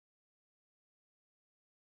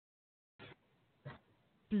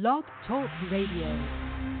Blog Talk Radio.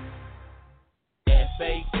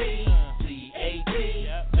 F-A-T-C-A-T,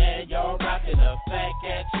 man, y'all rockin' a Fat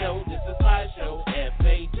Cat show. This is my show.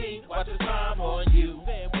 F-A-T, watch the time on you.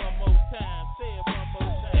 Say it one more time.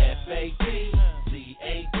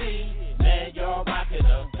 F-A-T-C-A-T, man, y'all rockin'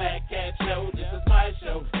 a Fat Cat show. This is my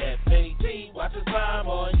show. F-A-T, watch the time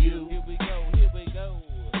on you. Here we go.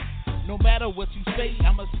 No matter what you say,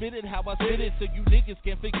 I'ma spit it how I spit it so you niggas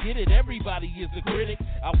can forget it. Everybody is a critic.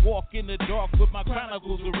 I walk in the dark with my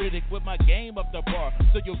chronicles veridic, with my game up the bar,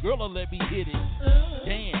 so your girl'll let me hit it.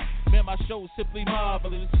 Damn, man, my show's simply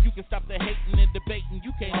marvelous. You can stop the hating and debating,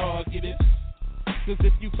 you can't argue this. Cause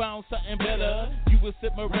if you found something better, you would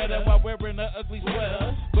sip Moretta while wearing an ugly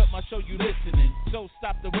sweater. But my show you listening, so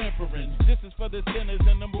stop the whimpering. This is for the sinners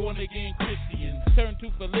and the born again Christians. Turn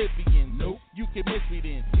to Philippians. Nope, you can miss me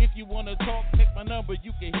then. If you wanna talk, take my number,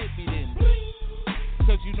 you can hit me then.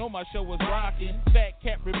 Cause you know my show was rocking. Fat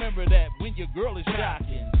Cat, remember that when your girl is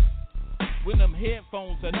shocking. When them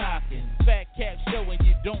headphones are knocking. Fat Cat show and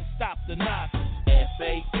you don't stop the knocking.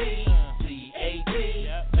 F-A-T-C-A-T,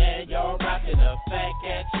 man, y'all rockin' a Fat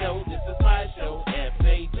Cat show. This is my show.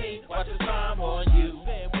 F-A-T, watch the time on you.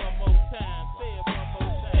 Say it one more time.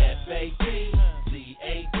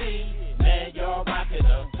 F-A-T-C-A-T, man, y'all rockin'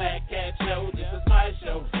 a Fat Cat show. This is my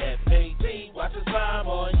show. F-A-T, watch the time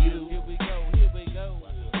on you. Here we go.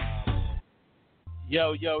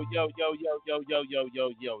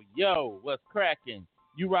 Yo, what's cracking?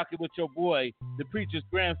 You rockin' with your boy, the preacher's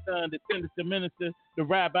grandson, the Tennessee minister, the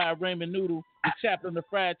Rabbi Raymond Noodle, the chaplain of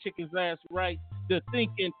fried chicken's last right, the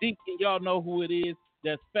thinking deacon, y'all know who it is,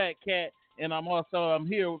 that's Fat Cat, and I'm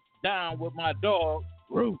here down with my dog,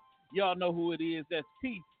 Ruth. Y'all know who it is, that's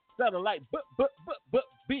P, Satellite, but,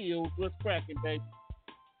 Bills. What's cracking, baby?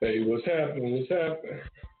 Hey, what's happening?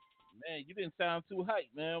 Man, you didn't sound too hype,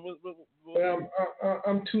 man. What? Well,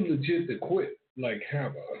 I'm too legit to quit, like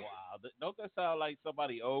Hammer. Wow, don't that sound like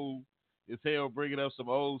somebody old as hell bringing up some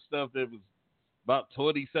old stuff that was about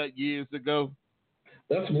 20-something years ago?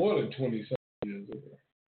 That's more than 20-something years ago.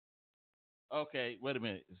 Okay, wait a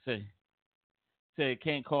minute. Say it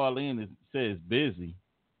can't call in. It says busy.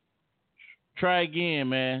 Try again,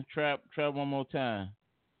 man. Try one more time.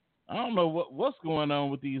 I don't know what's going on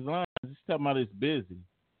with these lines. It's talking about it's busy.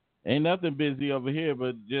 Ain't nothing busy over here,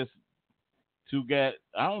 but just I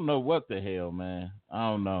don't know what the hell, man.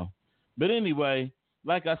 I don't know. But anyway,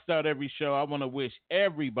 like I start every show, I want to wish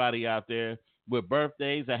everybody out there with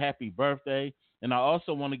birthdays a happy birthday. And I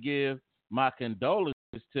also want to give my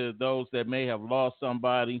condolences to those that may have lost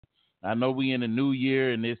somebody. I know we in a new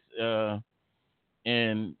year, and this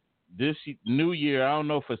new year, I don't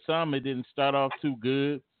know, for some it didn't start off too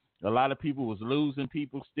good. A lot of people was losing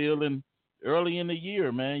people still early in the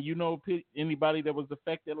year, man. You know anybody that was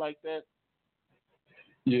affected like that?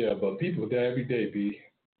 Yeah, but people die every day, B.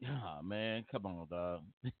 Oh, man, come on, dog.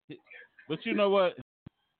 But you know what?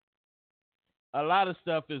 A lot of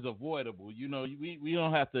stuff is avoidable. You know, we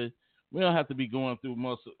don't have to be going through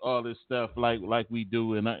most of all this stuff like we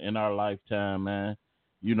do in our lifetime, man.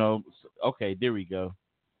 You know, okay, there we go.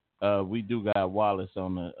 We do got Wallace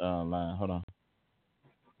on the line. Hold on.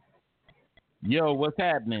 Yo, what's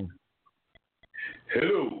happening?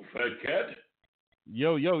 Hello, Fat Cat.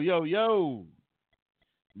 Yo.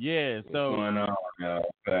 Yeah, so what's going on,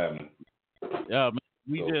 family? Man,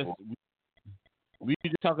 we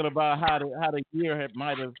just talking about how the year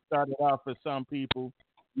might have started off for some people,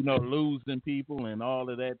 you know, losing people and all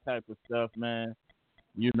of that type of stuff, man.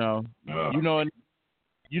 You know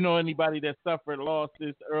anybody that suffered loss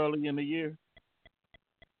this early in the year?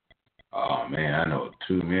 Oh man, I know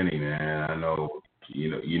too many, man. I know,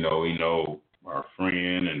 we know our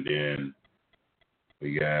friend, and then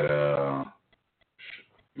we got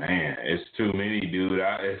man, it's too many, dude.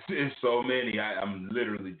 It's so many. I'm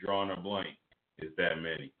literally drawing a blank. It's that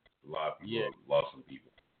many. A lot of people have lost some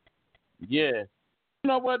people. Yeah. You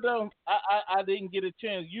know what though? I didn't get a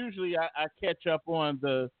chance. Usually I catch up on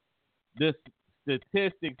the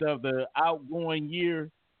statistics of the outgoing year.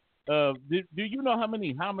 Do you know how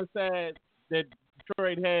many homicides that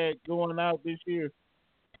Detroit had going out this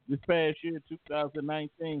past year,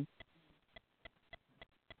 2019?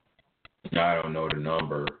 I don't know the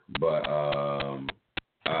number, but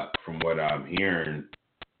from what I'm hearing,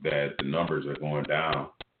 that the numbers are going down.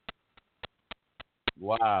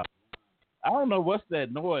 Wow. I don't know what's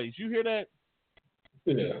that noise. You hear that?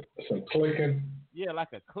 Yeah, some clicking. Yeah,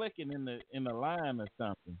 like a clicking in the line or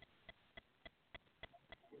something.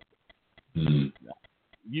 Mm-hmm.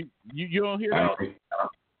 You don't hear that?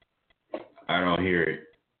 I don't hear it.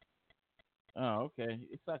 Oh, okay.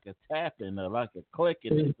 It's like a tapping or like a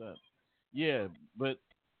clicking or something. Yeah, but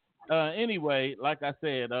Anyway, like I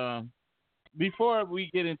said, before we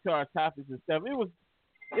get into our topics and stuff, it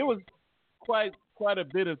was quite a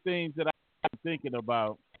bit of things that I'm thinking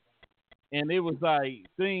about, and it was like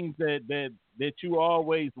things that you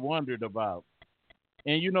always wondered about.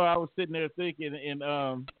 And I was sitting there thinking,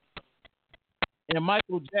 and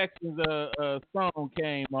Michael Jackson's song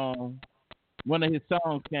came on. One of his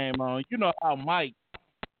songs came on. You know how Mike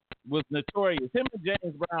was notorious. Him and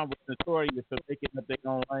James Brown was notorious for making up their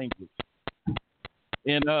own language.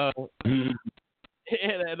 And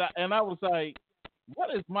and I was like,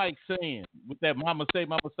 what is Mike saying with that "Mama say,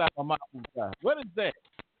 Mama say, Mama say"? What is that?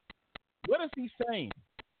 What is he saying?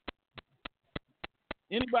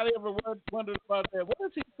 Anybody ever wondered about that? What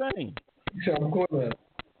is he saying? He said, I'm going to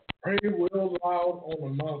pray real loud on the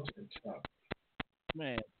mountaintop.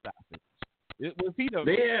 Man, stop it. Was he the?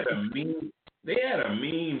 They had a meme. They had a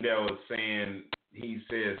meme that was saying he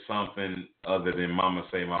said something other than "Mama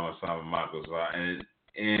say, Mama say, Mama say,"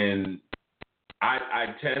 and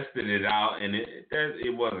I tested it out, and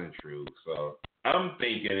it wasn't true. So I'm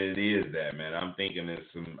thinking it is that, man. I'm thinking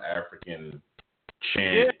it's some African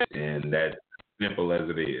chant, and that's simple as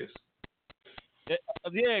it is. Yeah,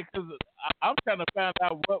 because I'm trying to find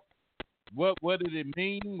out what did it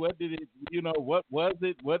mean? What did it? What was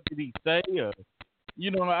it? What did he say? Or,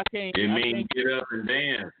 I can't. It means get up and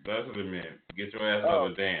dance. That's what it meant. Get your ass up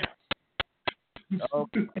and dance.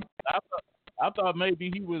 Okay. I thought maybe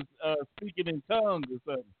he was speaking in tongues or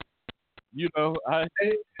something.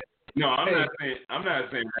 No, I'm not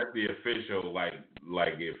saying that's the official like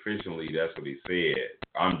officially that's what he said.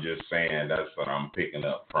 I'm just saying that's what I'm picking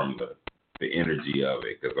up from the energy of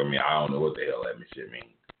it, because I don't know what the hell that shit means.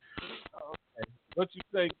 Okay. What you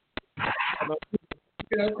think? Yeah,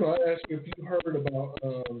 I was going to ask you if you heard about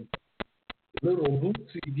little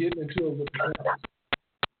Bootsy getting into it with the cops.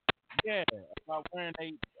 Yeah, about wearing a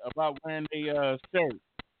shirt.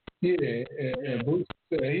 Yeah, and Bootsy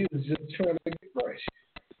said he was just trying to get fresh.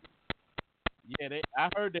 Yeah, I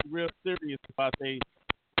heard they real serious about them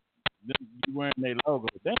wearing their logo.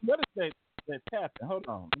 Then what is that tapping? Hold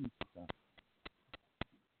on, let me see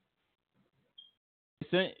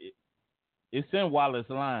something. It's in Wallace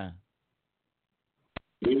line.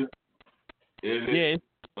 Is it? Yeah.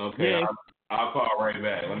 Okay, Yeah. I'll call right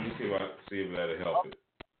back. Let me see if that'll help it.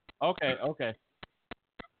 Okay.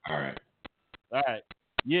 All right.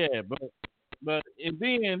 Yeah, but and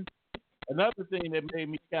then another thing that made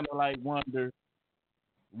me kind of like wonder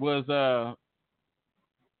was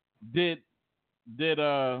did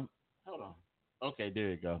hold on. Okay, there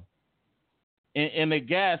you go. In the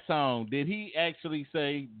gas song, did he actually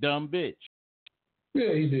say "dumb bitch"?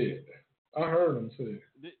 Yeah, he did. I heard him say it.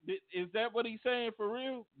 Is that what he's saying for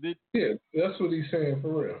real? Yeah, that's what he's saying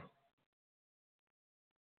for real.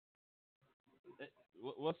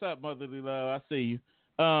 What's up, motherly love? I see you.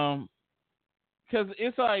 Cause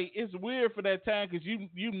it's like it's weird for that time, cause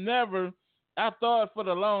you never. I thought for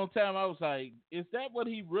the long time I was like, is that what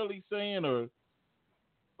he really saying, or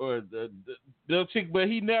the chick? But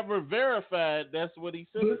he never verified that's what he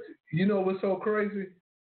said. But you know what's so crazy?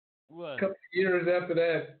 What? A couple of years after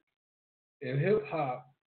that, in hip hop,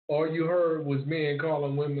 all you heard was men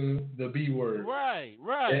calling women the B word. Right.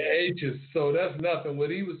 And H's. So that's nothing. What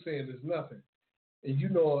he was saying is nothing. And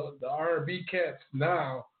the R&B cats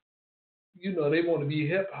now, they want to be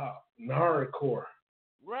hip hop and hardcore.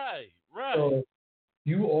 Right. So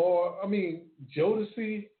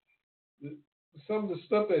Jodeci, some of the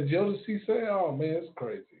stuff that Jodeci say, oh man, it's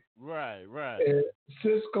crazy. Right. And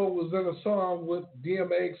Cisco was in a song with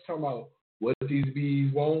DMX talking about what these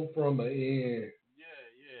bees want from an end.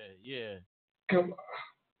 Yeah. Come on.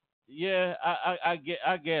 Yeah, I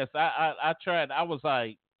guess I tried. I was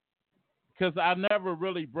like, because I never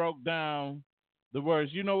really broke down the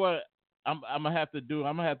words. You know what? I'm gonna have to do.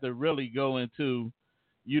 I'm gonna have to really go into,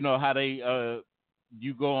 how they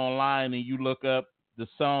you go online and you look up the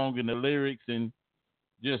song and the lyrics and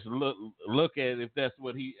just look at if that's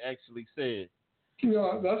what he actually said.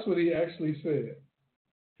 That's what he actually said.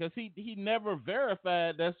 Because he never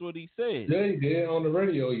verified that's what he said. Yeah, he did. On the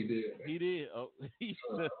radio, he did. He did. Oh,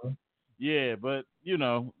 yeah, but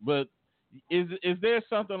but is there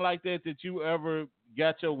something like that you ever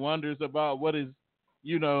got your wonders about? What is,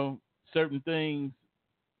 certain things,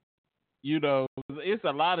 it's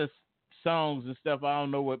a lot of songs and stuff. I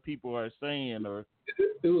don't know what people are saying, or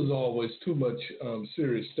it was always too much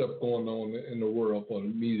serious stuff going on in the world for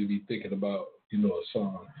me to be thinking about, a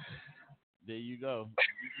song. There you go.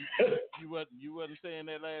 You wasn't saying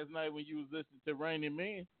that last night when you was listening to Raining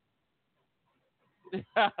Men.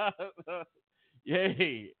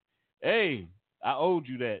 Hey, I owed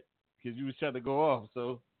you that because you was trying to go off.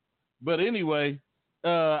 So But anyway,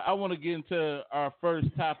 I want to get into our first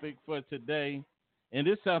topic for today, and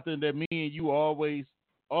it's something that me and you always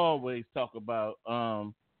talk about.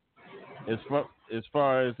 As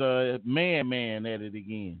far as man at it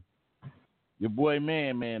again. Your boy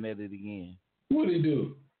man at it again. What'd he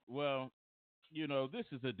do? Well, this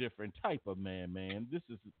is a different type of man. This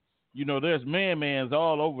is, there's mans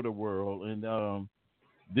all over the world, and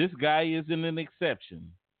this guy isn't an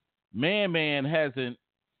exception. Man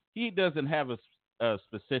he doesn't have a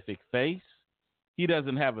specific face. He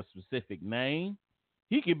doesn't have a specific name.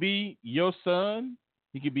 He could be your son.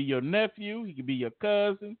 He could be your nephew. He could be your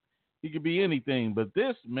cousin. He could be anything. But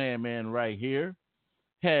this man right here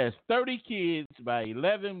has 30 kids by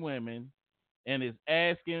 11 women and is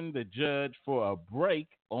asking the judge for a break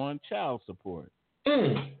on child support.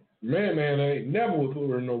 Man ain't never was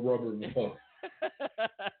wearing no rubber before.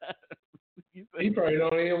 He probably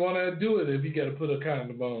don't even want to do it if he got to put a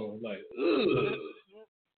condom on. Like, ugh.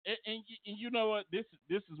 And you know what? This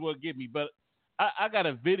is what get me. But I got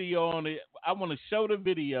a video on it. I want to show the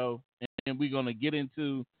video, and we're going to get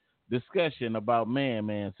into discussion about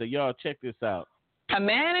man. So y'all check this out. A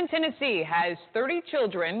man in Tennessee has 30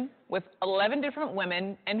 children with 11 different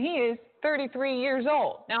women, and he is 33 years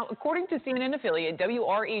old. Now, according to CNN affiliate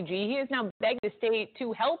WREG, he has now begged the state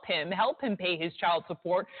to help him pay his child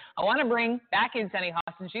support. I want to bring back in Sunny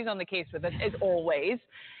Hawson. She's on the case with us, as always.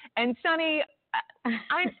 And Sunny,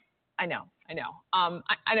 I know.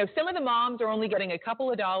 I know some of the moms are only getting a couple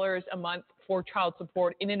of dollars a month for child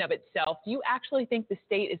support in and of itself. Do you actually think the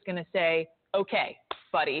state is going to say, okay,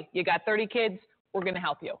 buddy, you got 30 kids, we're going to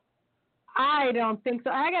help you? I don't think so.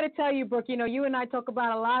 I got to tell you, Brooke, you and I talk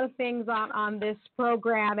about a lot of things on this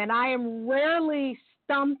program, and I am rarely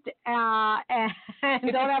stumped and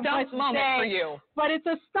it's don't have much a moment to say, for you. But it's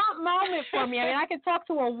a stump moment for me. I mean, I can talk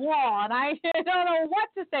to a wall, and I don't know what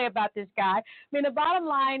to say about this guy. I mean, the bottom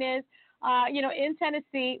line is, in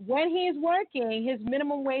Tennessee, when he is working his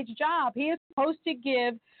minimum wage job, he is supposed to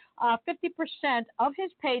give 50% of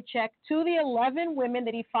his paycheck to the 11 women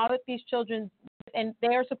that he fathered these children, and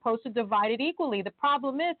they are supposed to divide it equally. The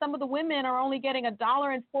problem is some of the women are only getting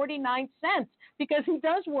 $1.49 because he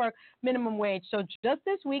does work minimum wage. So just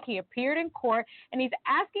this week he appeared in court, and he's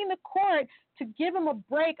asking the court to give him a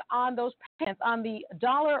break on those payments, on the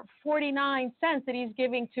 $1.49 that he's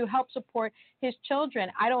giving to help support his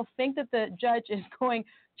children. I don't think that the judge is going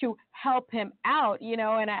to help him out, and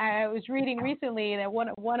I was reading recently that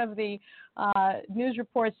one of the news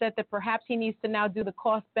reports said that perhaps he needs to now do the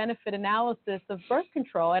cost-benefit analysis of birth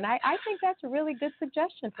control, and I think that's a really good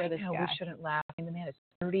suggestion for this guy. We shouldn't laugh. I mean, the man is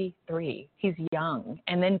 33. He's young.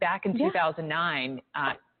 And then back in 2009,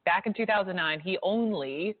 he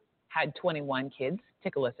only had 21 kids.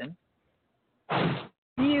 Take a listen.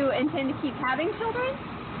 Do you intend to keep having children?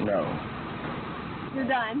 No. You're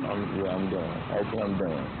done? I'm done. I think I'm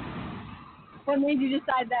done. What made you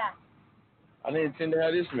decide that? I didn't intend to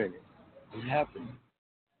have this many. It happened.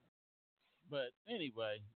 But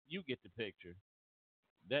anyway, you get the picture.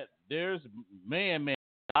 That there's man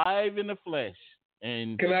live in the flesh.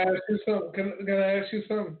 And can I ask you something? Can I ask you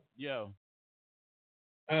something? Yo.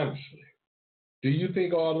 Honestly, do you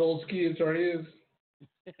think all those kids are his?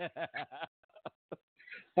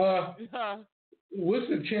 What's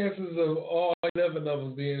the chances of all 11 of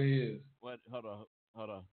them being his? What? Hold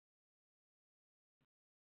on.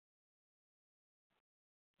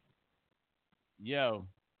 Yo.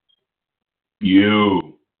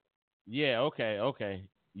 You. Yeah, okay.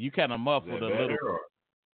 You kind of muffled a little. Or?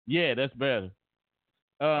 Yeah, that's better.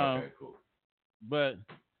 Okay, cool. But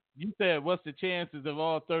you said, what's the chances of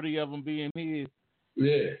all 30 of them being his?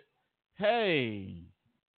 Yeah. Hey,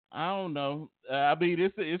 I don't know. I mean,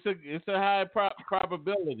 it's a high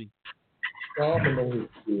probability. I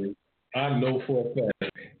know for a fact.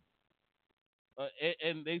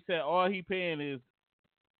 And they said all he paying is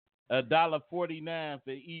 $1.49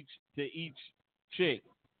 for each chick.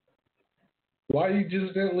 Why you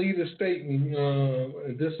just didn't leave the state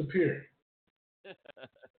and disappear?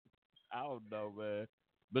 I don't know, man.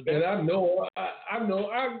 But and I know,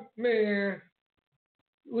 man.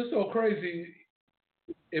 What's so crazy?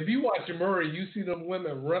 If you watch Murray, you see them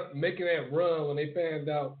women making that run when they find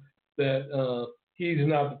out that he's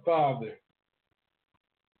not the father.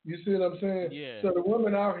 You see what I'm saying? Yeah. So the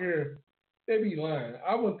women out here, they be lying.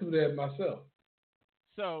 I went through that myself.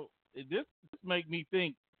 So this make me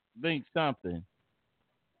think something.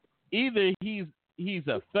 Either he's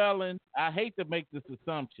a felon. I hate to make this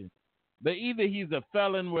assumption, but either he's a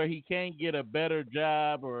felon where he can't get a better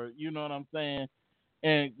job, or you know what I'm saying,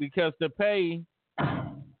 and because to pay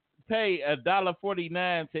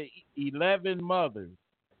 $1.49 to 11 mothers,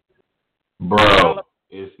 Bro,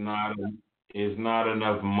 it's not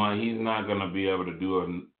enough money. He's not gonna be able to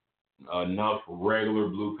do enough regular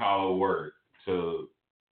blue collar work to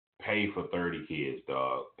pay for 30 kids,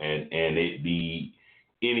 dog, and it be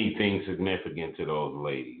anything significant to those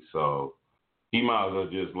ladies. So he might as well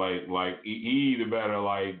just he either better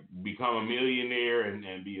like become a millionaire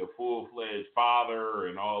and be a full-fledged father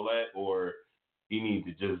and all that, or he needs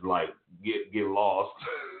to just like get lost.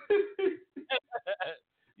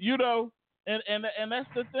 You know, and that's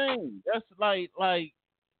the thing. That's like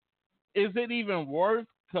is it even worth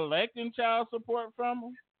collecting child support from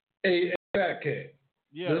them? Hey, Fat Cat.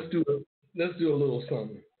 Yeah. Let's do a little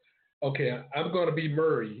something. Okay, I'm gonna be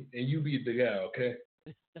Murray and you be the guy. Okay.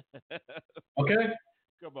 Okay.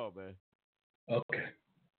 Come on, man. Okay.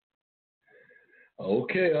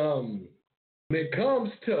 Okay. When it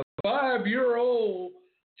comes to 5-year-old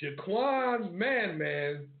Jaquan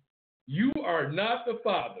Man, you are not the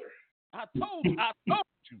father. I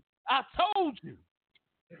told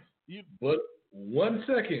you. But 1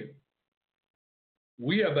 second.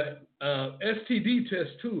 We have a STD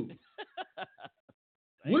test too.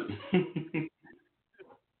 What? And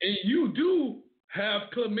you do have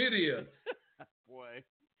chlamydia. Boy.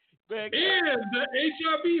 Man, and the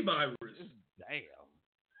HIV virus. Damn.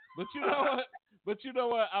 But you know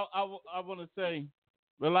what? I want to say,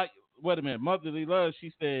 but like, wait a minute. Motherly Love,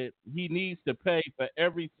 she said he needs to pay for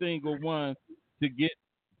every single one to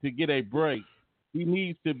get a break. He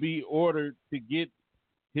needs to be ordered to get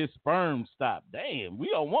his sperm stopped. Damn, we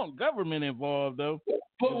don't want government involved though.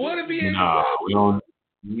 But what if he? Nah,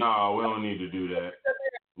 we don't need to do that.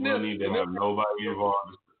 We don't need to have nobody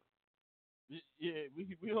involved. Yeah,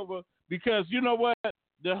 we don't, because you know what?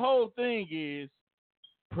 The whole thing is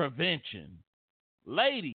prevention.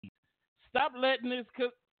 Ladies, stop letting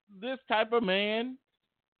this type of man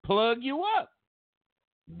plug you up.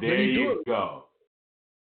 There you go.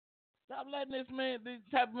 Stop letting this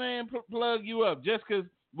type of man plug you up just because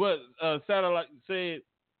what Satellite said,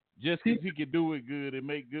 just because he can do it good and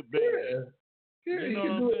make good babies. Yeah, he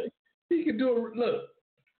can do it. He can do it. Look,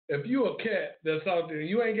 if you a cat that's out there,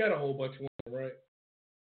 you ain't got a whole bunch of women, right?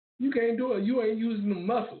 You can't do it. You ain't using the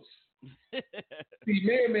muscles. See,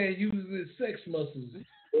 man uses his sex muscles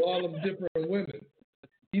for all them different women.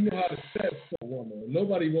 He know how to sex a woman.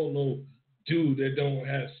 Nobody won't know dude that don't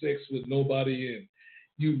have sex with nobody, and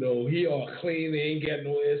you know he all clean. They ain't got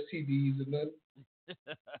no STDs or nothing.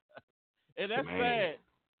 And that's sad.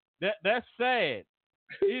 That's sad.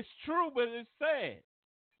 It's true, but it's sad.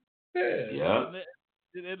 Yeah.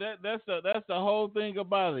 That's the whole thing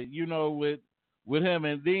about it, you know, with him,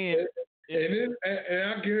 and then and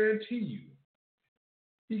I guarantee you,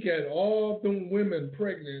 he got all them women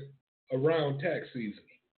pregnant around tax season.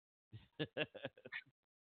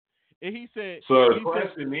 And he said. So the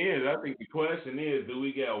question is, I think the question is, do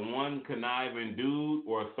we got one conniving dude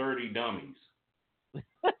or 30 dummies?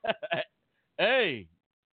 Hey,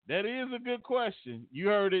 that is a good question. You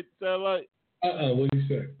heard it sound like. What did he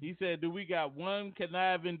say? He said, "Do we got one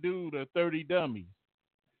conniving dude or 30 dummies?"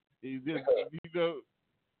 You go.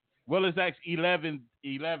 Well, it's actually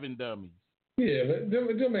 11 dummies. Yeah, but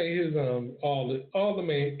them ain't his all the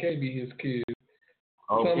men can't be his kids.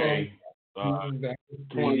 Okay.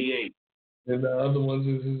 28. And the other ones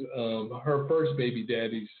is his, her first baby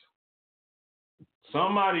daddies.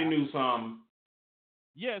 Somebody knew something.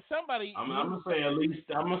 Yeah, somebody. I'm gonna say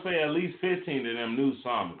at least 15 of them knew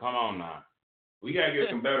something. Come on now, we gotta get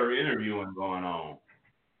some better interviewing going on.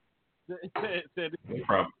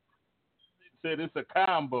 Said it's a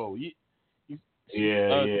combo.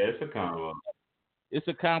 It's a combo. It's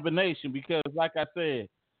a combination because, like I said,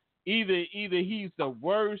 either he's the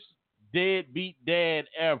worst deadbeat dad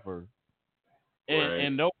ever,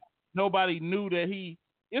 and nobody knew that he.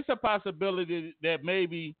 It's a possibility that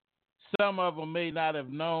maybe some of them may not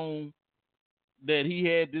have known that he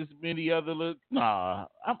had this many other look. Nah,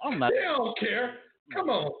 I'm not. They don't care. Come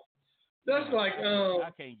on, that's like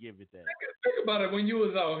I can't give it that. Think about it when you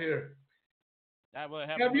was out here. Have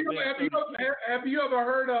you ever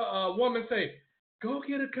heard a woman say, "Go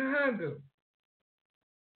get a condom"?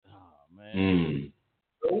 Oh man.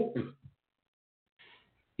 Nope.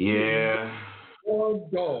 Yeah. Oh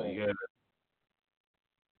dog.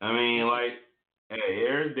 I mean, like,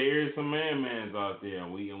 hey, there's some mans out there,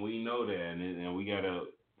 and we know that, and we gotta,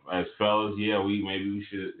 as fellas, we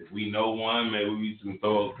should, if we know one, maybe we can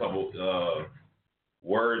throw a couple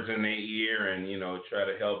words in their ear and try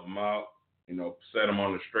to help them out, set them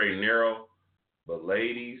on the straight and narrow. But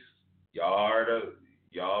ladies,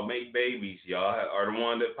 y'all make babies, y'all are the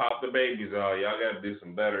one that pop the babies out. Y'all got to do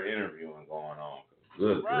some better interviewing going on.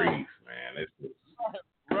 Good grief, man.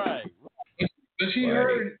 Right. But she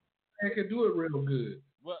heard I could do it real good.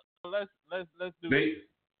 Well, let's do They this.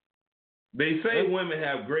 they say women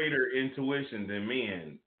have greater intuition than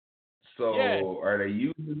men. So are they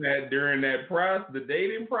using that during that the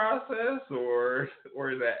dating process, or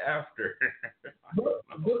is that after? But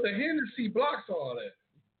the Hennessy blocks all that.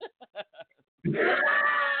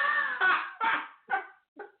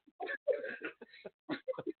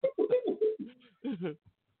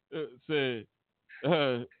 Said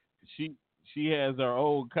she has her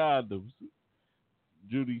own condoms.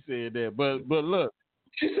 Judy said that, but look,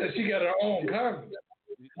 she said she got her own condoms.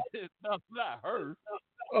 No, not her.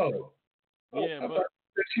 Oh, yeah, but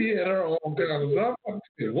she had her own condoms.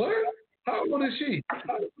 What? How old is she?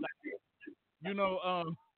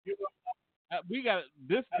 We got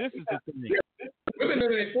this. This is the thing. Women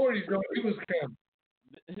in their 40s don't use condoms.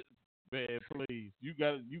 Man, please, you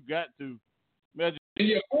got to imagine. In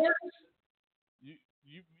your 40s?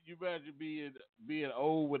 You imagine being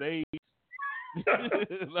old with AIDS.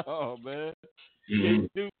 No, man. You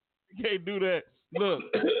can't do that. Look,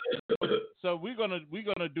 so we're gonna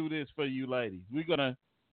do this for you ladies. We're gonna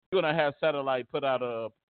have Satellite put out a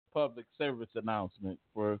public service announcement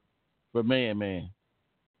for Man.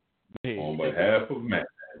 On behalf of Man.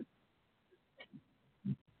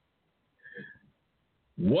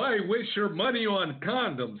 Why waste your money on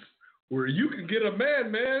condoms where you can get a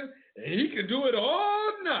man and he can do it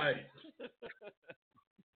all night?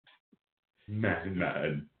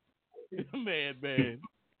 Man.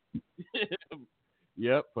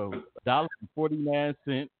 Yep, for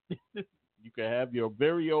 $1.49, you can have your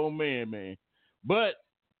very own man. But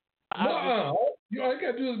all you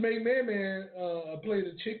gotta do is make man a plate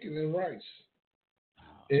of chicken and rice.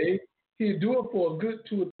 Hey, he'd do it for a good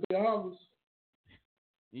 2 or 3 hours.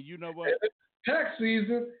 And you know what? Tax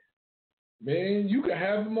season, man, you can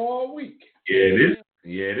have them all week. This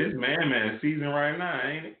man season right now,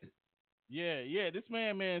 ain't it? Yeah, this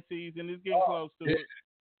man season is getting close to it.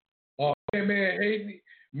 Oh, man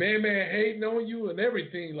hating on you and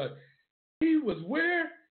everything. Like, he was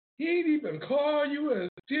where? He ain't even call you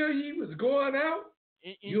until he was going out.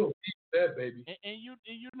 You'll keep that, baby. And you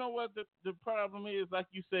know what the problem is? Like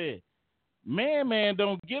you said, man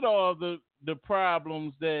don't get all the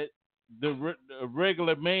problems that the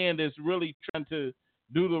regular man that's really trying to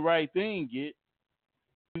do the right thing get.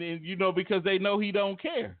 And because they know he don't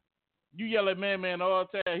care. You yell at man all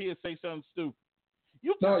the time, he'll say something stupid.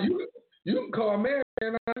 You can call man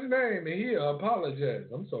out his name and he'll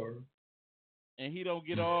apologize. I'm sorry. And he don't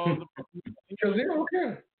get all the because he don't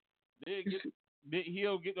care.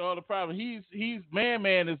 He'll get all the problems. He's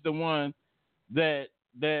man is the one that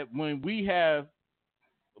when we have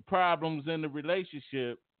problems in the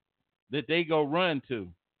relationship that they go run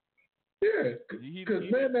to. Yeah, because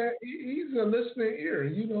man, he's a listening ear.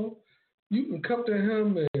 You can come to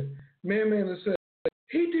him and man and say,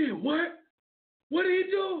 he did what? What did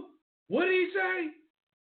he do? What did he say?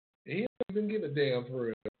 And he don't even give a damn for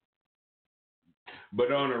real.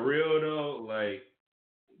 But on the real though, like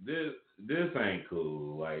this ain't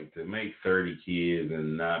cool. Like to make 30 kids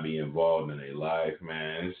and not be involved in their life,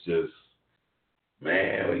 man. It's just,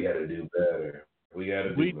 man, we gotta do better. We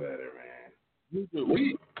gotta do better, man. I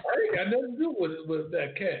ain't got nothing to do with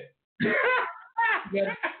that cat.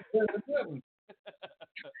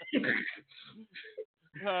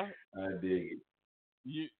 I dig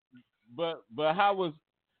it. But how was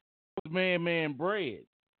man bred?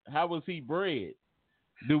 How was he bred?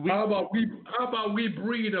 How about we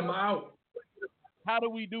breed him out? How do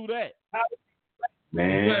we do that?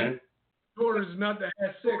 Man, daughters not to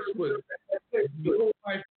have sex with. No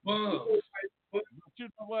life bombs. But you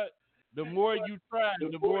know what? The more you try,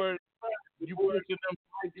 the more you pushing them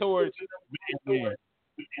towards man.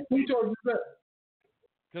 Who told you that?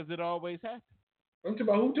 Because it always happens. I'm talking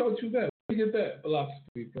about who told you that? Where you get that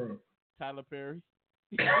philosophy from? Tyler Perry.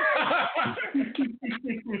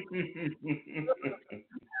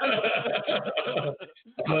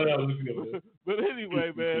 But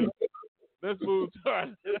anyway, man, let's move to our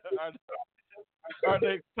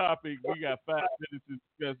next topic. We got 5 minutes to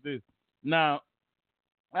discuss this. Now,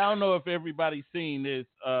 I don't know if everybody's seen this,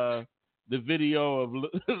 the video of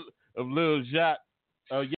Lil Jacques,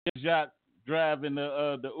 Jacques driving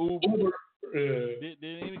the Uber. Did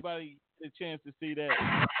anybody get a chance to see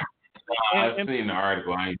that? I've seen the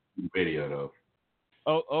article. I ain't seen the video though.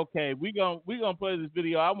 Oh, okay. We gonna play this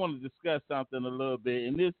video. I want to discuss something a little bit,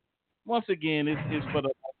 and this once again is for the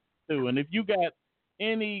too. And if you got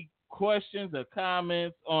any questions or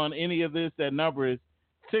comments on any of this, that number is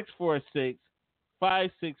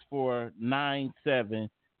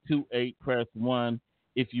 646-564-9728. Press 1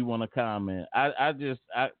 if you want to comment. I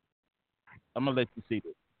I'm gonna let you see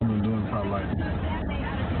this. I've been doing probably like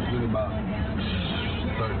really about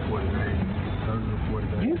 30, 40 days. 30 to 40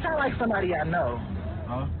 days. You sound like somebody I know.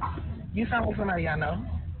 Huh? You sound like somebody I know.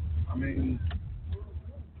 I mean,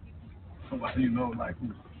 somebody you know, like who?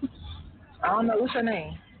 I don't know. What's your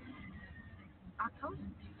name? I told you.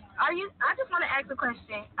 I just want to ask a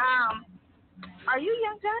question. Are you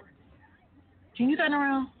Young Jack? Can you turn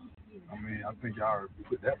around? I mean, I think y'all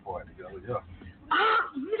put that part together, yeah.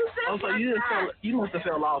 You just said so you must have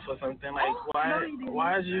fell off or something. Like,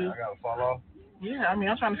 why is you? I gotta fall off. Yeah, I mean,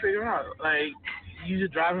 I'm trying to figure out. Like, you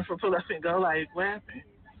just driving for pull up and go. Like, what happened?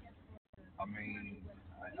 I mean,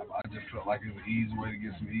 I just felt like it was an easy way to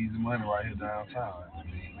get some easy money right here downtown.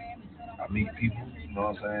 I meet people, you know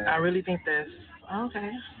what I'm saying? I really think that's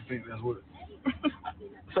okay. You think that's what?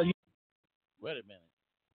 So you? Wait a minute.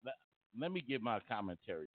 Let me give my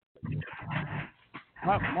commentary.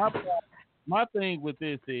 My thing with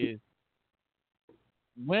this is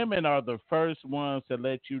women are the first ones to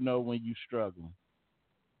let you know when you're struggling.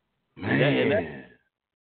 Man.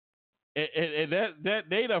 And that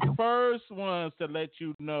they the first ones to let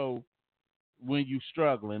you know when you're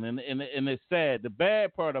struggling. And it's sad. The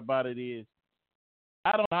bad part about it is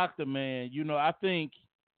I don't knock the man. You know, I think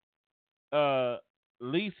at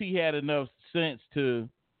least he had enough sense to,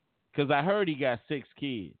 because I heard he got 6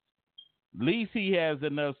 kids. At least he has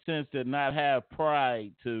enough sense to not have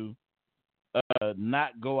pride to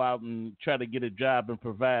not go out and try to get a job and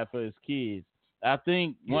provide for his kids. I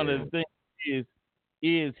think one of the things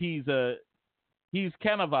is he's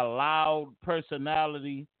kind of a loud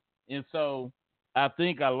personality, and so I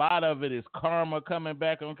think a lot of it is karma coming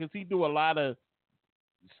back on, because he do a lot of,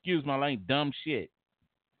 excuse my language, dumb shit.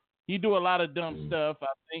 He do a lot of dumb stuff.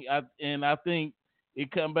 I think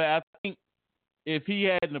it come back. I think if he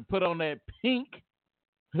hadn't to put on that pink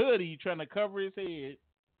hoodie trying to cover his head,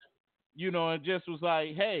 you know, and just was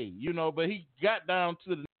like, hey, you know, but he got down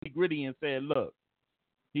to the nitty-gritty and said, look,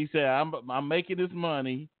 he said, I'm making this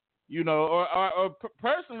money, you know, or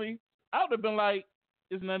personally, I would have been like,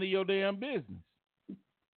 it's none of your damn business.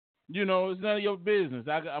 You know, it's none of your business.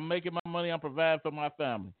 I'm making my money, I'm providing for my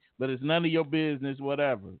family, but it's none of your business,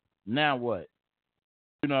 whatever. Now what?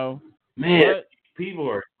 You know? Man, people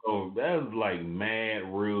are so, that was like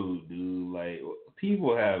mad rude, dude. Like,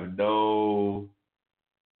 people have no,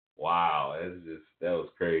 wow, that was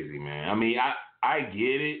crazy, man. I mean, I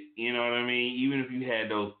get it, you know what I mean? Even if you had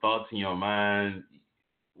those thoughts in your mind,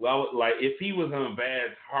 well, like, if he was on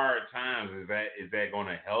bad, hard times, is that going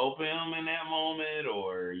to help him in that moment,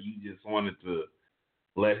 or you just wanted to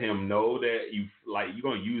let him know that you're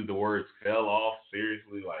going to use the words fell off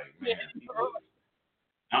seriously? Like, man, people,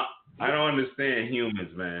 I don't understand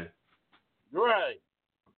humans, man. Right.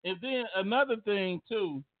 And then another thing,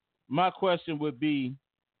 too, my question would be,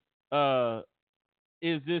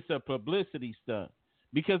 is this a publicity stunt?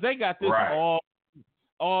 Because they got this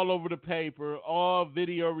all over the paper, all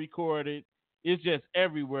video recorded. It's just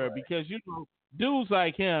everywhere. Right. Because, you know, dudes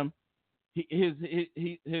like him,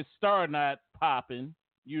 his star not popping.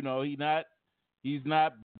 You know, he's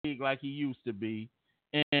not big like he used to be.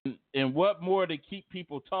 And what more to keep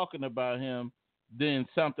people talking about him than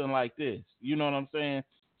something like this? You know what I'm saying?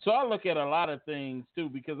 So I look at a lot of things too,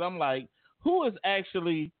 because I'm like, who is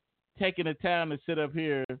actually taking the time to sit up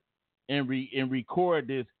here and record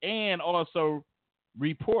this and also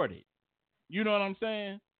report it? You know what I'm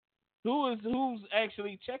saying? Who's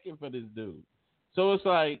actually checking for this dude? So it's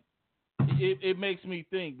like it makes me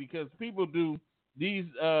think, because people do these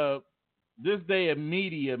this day of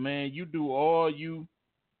media, man. You do all you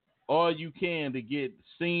can to get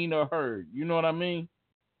seen or heard. You know what I mean?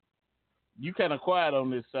 You kind of quiet on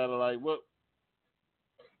this satellite. What?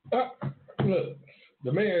 Look,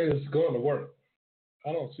 the man is going to work.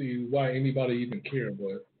 I don't see why anybody even care,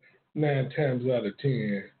 but 9 times out of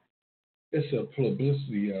 10, it's a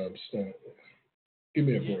publicity stunt. Give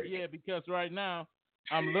me a break. Yeah, because right now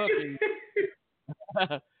I'm looking.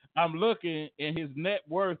 I'm looking, and his net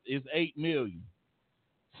worth is $8 million.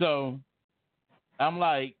 So I'm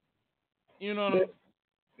like, you know.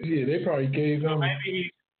 Yeah, they probably gave him.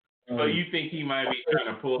 Maybe. So you think he might be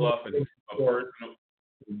trying to pull off a personal?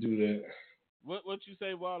 Do that. What you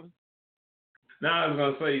say, Wallace? No, I was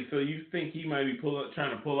gonna say. So you think he might be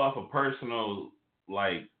trying to pull off a personal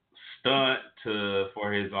like stunt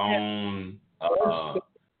for his own,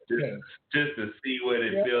 just to see what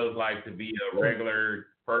it feels like to be a regular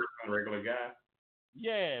person, regular guy?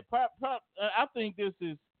 Yeah, I think this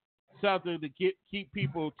is something to keep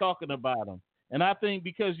people talking about him, and I think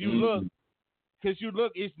because you look,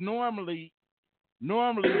 it's normally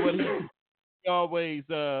what he always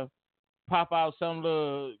pop out some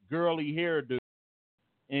little girly hairdo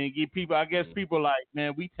and get people. I guess people like,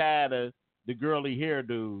 man, we tired of the girly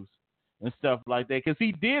hairdos and stuff like that. Because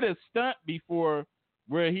he did a stunt before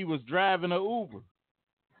where he was driving an Uber.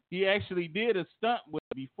 He actually did a stunt with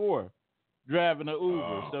before driving an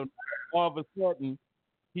Uber. So all of a sudden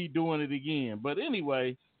he doing it again. But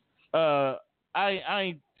anyway, I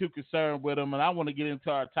ain't too concerned with him, and I want to get into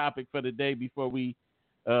our topic for the day before we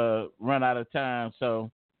run out of time. So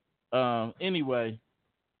anyway,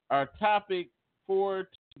 our topic for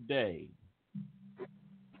today: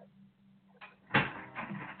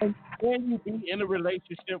 can you be in a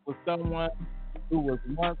relationship with someone who was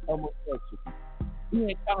once homosexual?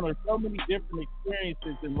 We encounter so many different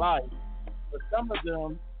experiences in life, but some of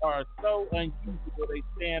them are so unusual they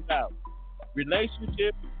stand out.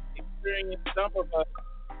 Relationship experience some of us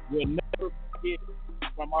will never forget,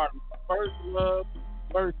 from our first love,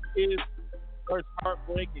 first kiss, first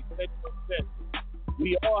heartbreak, etc., etc.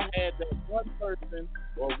 We all had that one person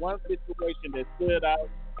or one situation that stood out,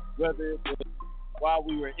 whether it was while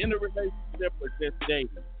we were in a relationship or just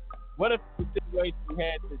dating. What if the situation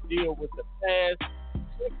had to deal with the past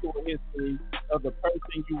sexual history of the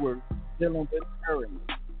person you were dealing with currently?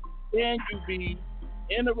 Can you be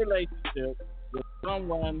in a relationship with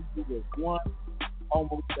someone who was once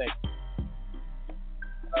homosexual?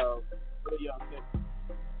 What do y'all think?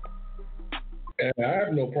 And I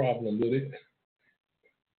have no problem with it.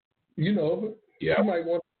 You know, you might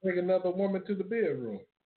want to bring another woman to the bedroom.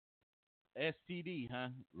 STD, huh?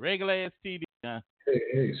 Regular STD, huh?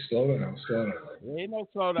 Hey, slow down. Ain't no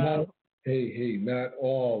slow down. Hey, not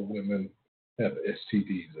all women have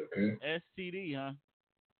STDs, okay? STD, huh?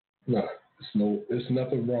 No, it's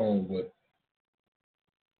nothing wrong with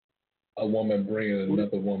a woman bringing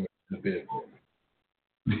another woman to the bedroom.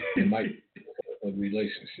 It might be a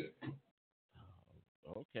relationship.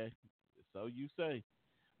 Okay, so you say.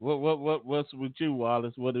 What's with you,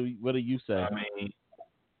 Wallace? What do you say? I mean,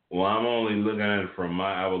 well, I'm only looking at it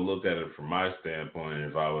I would look at it from my standpoint.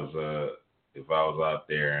 If I was out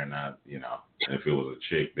there and if it was a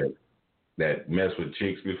chick that messed with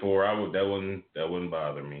chicks before, that wouldn't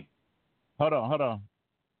bother me. Hold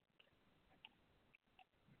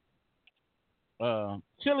on.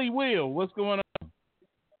 Chili Will, what's going on?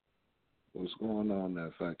 What's going on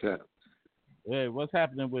there, Fat Cat? Hey, what's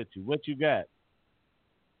happening with you? What you got?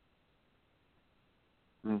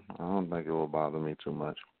 I don't think it will bother me too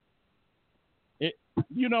much.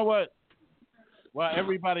 You know what? While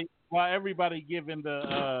everybody giving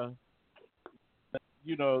the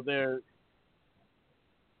their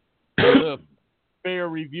fair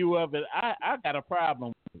review of it, I got a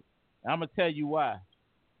problem with it. I'm gonna tell you why.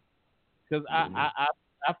 Because I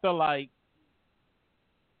feel like,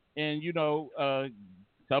 and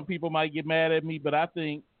some people might get mad at me, but I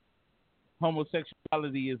think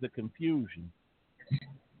homosexuality is a confusion.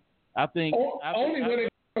 I think only when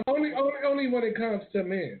it comes to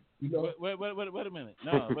men. You know. Wait a minute.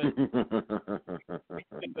 No, wait.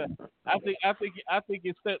 I think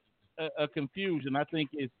it's such a confusion. I think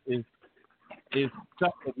it's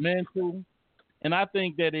something mental, and I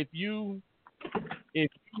think that if you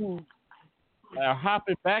are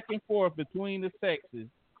hopping back and forth between the sexes,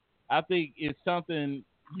 I think it's something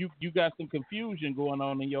you got some confusion going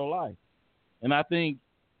on in your life, and I think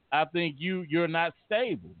you're not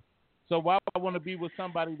stable. So why would I want to be with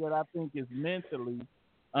somebody that I think is mentally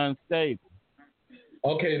unstable?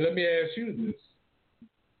 Okay, let me ask you this.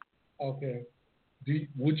 Okay,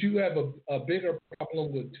 would you have a bigger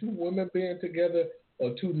problem with two women being together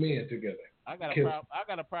or two men together? I got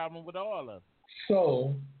a problem with all of them.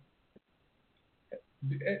 So,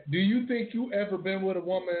 do you think you ever been with a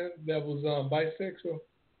woman that was bisexual?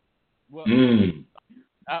 Well, I'm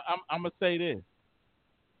gonna say this.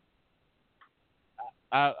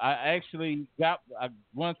 I actually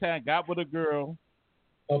one time got with a girl.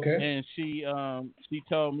 Okay. And she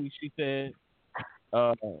told me, she said,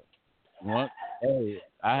 hey,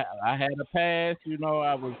 I had a past,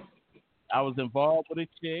 I was involved with a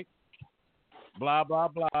chick, blah blah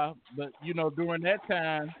blah. But during that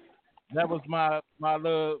time, that was my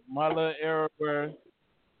little era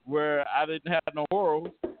where I didn't have no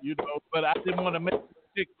morals, but I didn't want to make the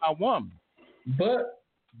chick my woman. But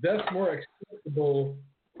that's more acceptable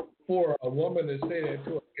for a woman to say that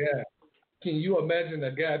to a guy. Can you imagine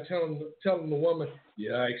a guy telling the woman,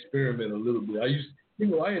 "Yeah, I experiment a little bit. I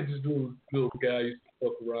had this little guy I used to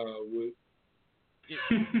fuck around with."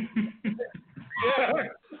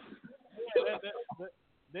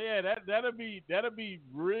 That'll be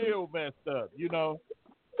real messed up,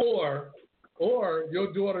 Or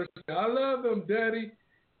your daughter say, "I love him, Daddy.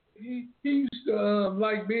 he used to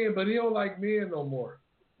like men, but he don't like men no more.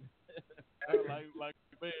 I like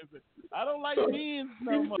men. I don't like men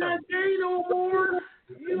no more. He's not gay no more.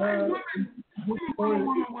 He like women.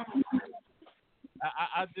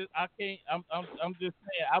 I can't. I'm just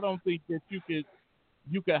saying. I don't think that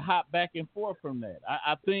you could hop back and forth from that.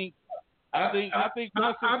 I think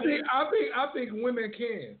women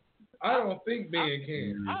can. I don't think men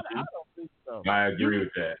can. I don't think so. I agree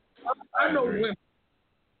with that. I know women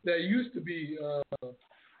that used to be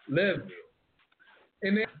lesbian,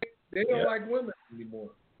 and they don't like women anymore.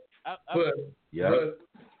 But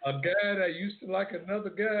a guy that used to like another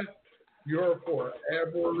guy, you're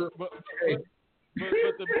forever. But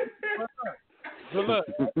look,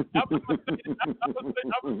 I'm gonna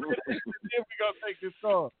take this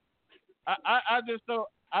call. I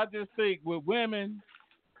just think with women,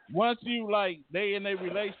 once you like they in a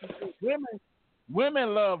relationship,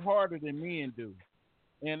 women love harder than men do.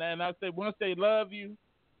 And I say once they love you,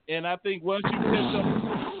 and I think once you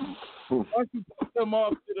put them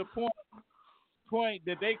off to the point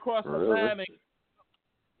that they cross the line and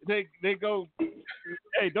they go,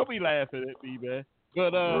 hey, don't be laughing at me, man.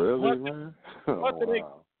 But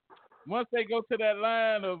once they go to that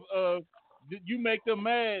line of you make them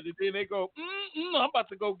mad, and then they go, I'm about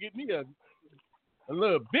to go get me a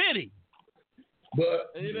little bitty.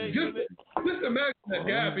 But just imagine that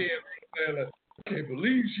guy being like, I can't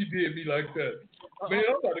believe she did me like that. Man,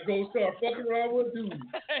 I'm about to go start fucking around with dude.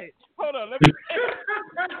 Hey, hold on, let me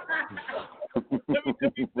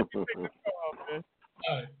pick this call, man.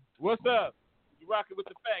 All right. What's up? You rocking with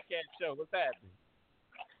the Fat Cat Show? What's happening?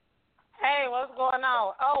 Hey, what's going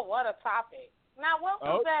on? Oh, what a topic. Now, what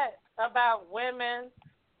was that about women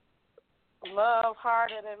love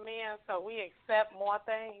harder than men, so we accept more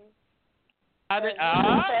things? What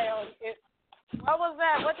was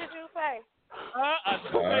that? What did you say?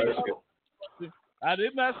 I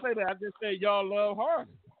did not say that. I just said y'all love harder.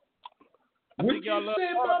 I think y'all love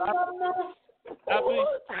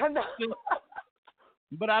harder.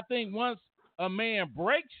 But I think once a man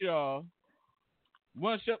breaks y'all,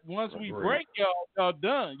 once we break y'all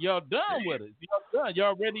done. Y'all done with it. Y'all done.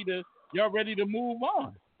 Y'all ready to move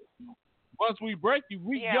on. Once we break you,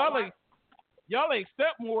 y'all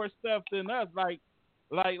accept more stuff than us. Like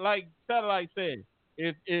Satellite said,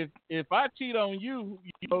 if I cheat on you,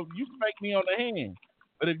 you smack me on the hand.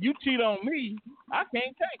 But if you cheat on me, I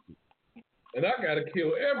can't take it. And I gotta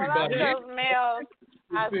kill everybody. Well, those males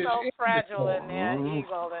are so fragile in their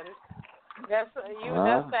ego, and that's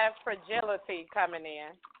that fragility coming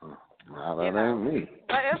in. Nah, that ain't me.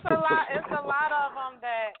 But it's a lot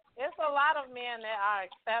of men that are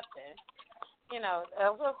accepting.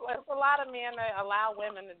 It's a lot of men that allow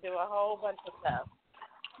women to do a whole bunch of stuff.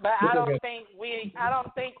 But I don't think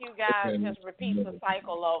you guys just repeat the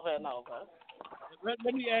cycle over and over.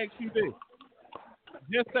 Let me ask you this.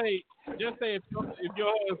 Just say if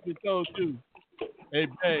your husband told you, hey,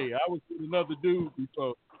 babe, I was with another dude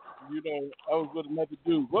before. I was with another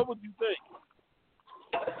dude. What would you think?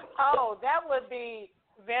 Oh, that would be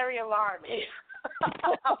very alarming.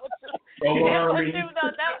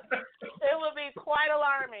 It would be quite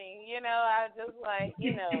alarming. I just like,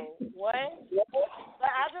 what? But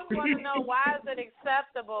I just want to know, why is it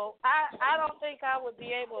acceptable? I don't think I would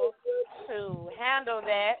be able to handle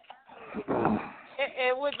that.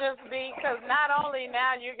 It would just be because not only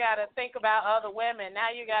now you got to think about other women,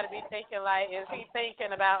 now you got to be thinking like, is he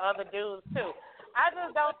thinking about other dudes too? I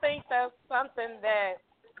just don't think that's something that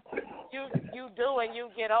you do and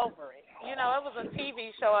you get over it. It was a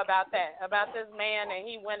TV show about this man, and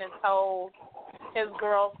he went and told his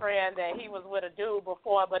girlfriend that he was with a dude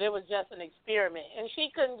before, but it was just an experiment, and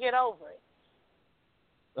she couldn't get over it.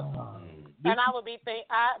 And I would be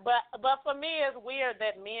but for me, it's weird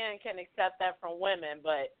that men can accept that from women.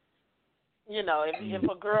 But if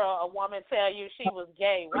a woman tell you she was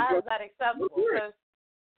gay, why is that acceptable?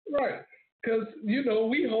 Right, because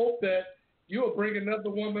we hope that you'll bring another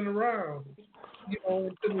woman around.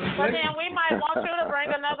 But then we might want you to bring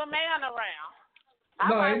another man around. I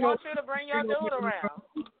might want you to bring your dude around.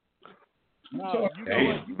 No,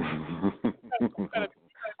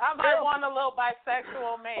 I might want a little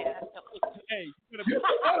bisexual man. Hey,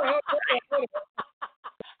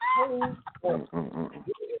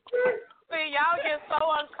 See, y'all get so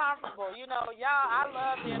uncomfortable. I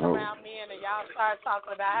love being around men, and y'all start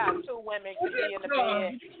talking about how two women can be in the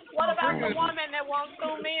bed. What about the woman that wants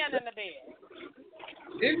two men in the bed?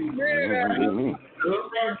 Any man good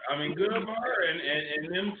for her, and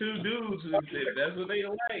them two dudes, if that's what they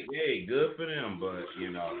like, hey, good for them. But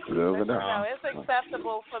it's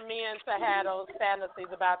acceptable for men to have those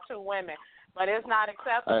fantasies about two women. But it's not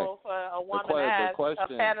acceptable for a woman to have a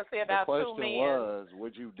fantasy about two men. The question was,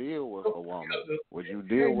 would you deal with a woman? Would you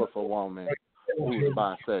deal with a woman who's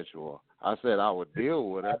bisexual? I said I would deal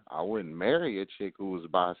with her. I wouldn't marry a chick who was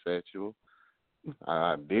bisexual.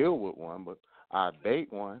 I'd deal with one, but I'd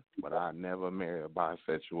date one, but I'd never marry a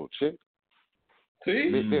bisexual chick. See?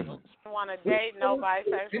 Big difference. I don't want to date no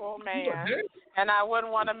bisexual man, and I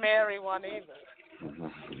wouldn't want to marry one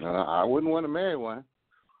either. I wouldn't want to marry one.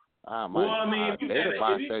 I might date a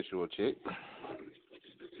bisexual chick.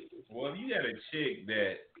 Well, if you got a chick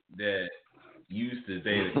that used to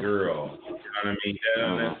date a girl, you know what I mean? That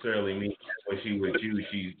doesn't necessarily mean that's what she would do.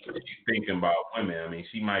 She's thinking about women. I mean,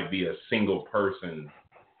 she might be a single person,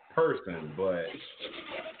 but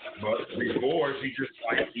before she just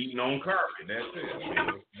like eating on carpet. That's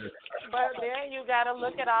it. But then you gotta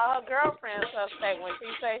look at all her girlfriends suspect. When she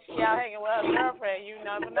say she out hanging with her girlfriend, you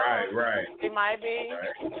never know. Right. She might be,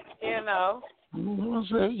 you know.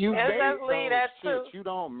 You date those chicks. Too. You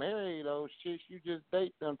don't marry those chicks. You just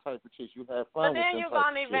date them type of chicks. You have But fun with them then you're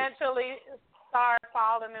gonna eventually start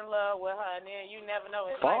falling in love with her, and then you never know.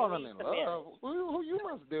 Falling in love? You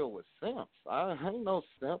must deal with simps. I ain't no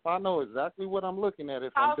simp. I know exactly what I'm looking at.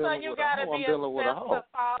 If I'm dealing with a hoe, I'm dealing with a hoe.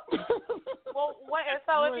 Well,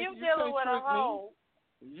 so if you're dealing with a hoe,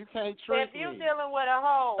 you can't trick me. If you're dealing with a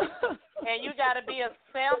hoe, and you got to be a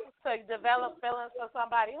simp to develop feelings for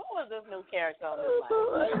somebody, who is this new character on this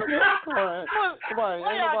line?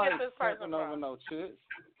 Where y'all get this person from? Over no chicks.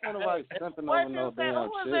 Ain't nobody simping over no damn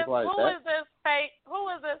chicks like that. Who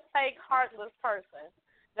is this fake heartless person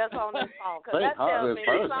that's on this phone? Because that tells me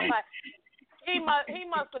somebody. He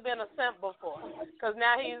must have been a simp before, because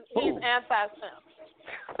now he's anti-simp.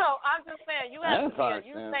 So I'm just saying, you have to be.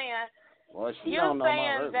 You saying. Well, she don't know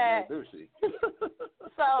my resume, do she?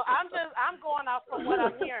 So I'm going off from what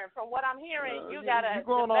I'm hearing. From what I'm hearing, you gotta. You're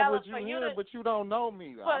going off what you hearing, but you don't know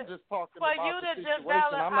me. I'm just talking about the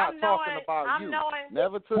situation. I'm not talking about you.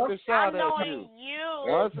 Never took a shot at you.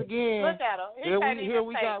 Once again, look at him. Here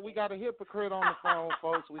we got a hypocrite on the phone,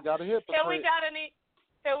 folks. We got a hypocrite. Here we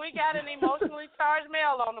got an emotionally charged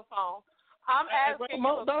male on the phone. I'm asking you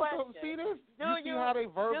a question. See this? You see how they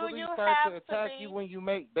verbally start to attack you when you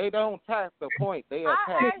make? They don't attack the point. They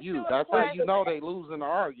attack you. That's how you know they losing the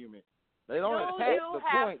argument. They don't attack the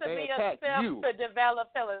point. They attack you. To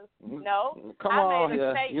develop feelings. No. Come on,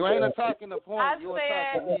 you ain't attacking the point. You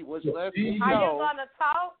attacking me, which lets me know. Are you gonna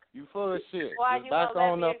talk? You full of shit. Or are you back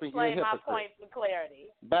gonna on let up me and you're a explain my hypocrite. point for clarity?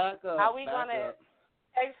 Back up. Are we gonna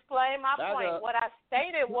explain my point? What I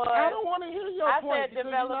stated was. I don't want to hear your point. I said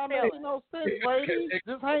develop feelings. No sense, lady.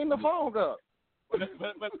 Just hang the phone up. You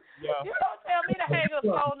don't tell me to hang the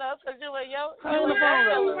phone up because you and your feelings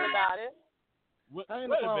about it.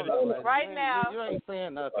 Hang the phone up. Right now. You ain't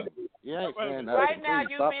saying nothing. Right now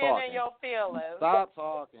you being in your feelings. Stop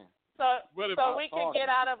talking. So we can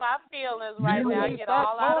get out of our feelings right now. Get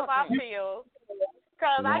all out of our feels.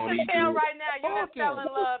 Because I can tell right now you just fell in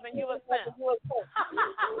love and you a simp.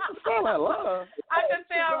 Fell in love? I can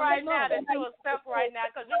tell right now that you a simp right now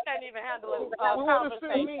because you can't even handle a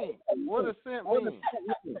conversation. What does simp mean?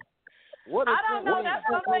 What does I don't know. That's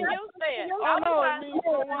something you said. I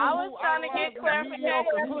was trying to get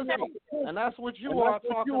clarification. And that's what you are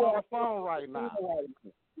talking on the phone right now.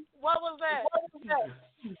 What was that?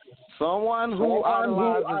 Someone who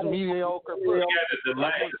idolizes mediocre pussy.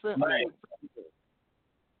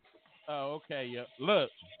 Oh, okay. Yeah. Look.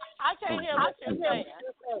 I can't hear what you're saying.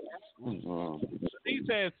 He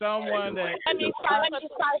said someone that.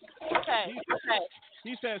 Okay.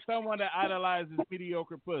 He said someone that idolizes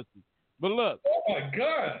mediocre pussy. But look. Oh my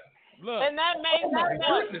God. Look. And that makes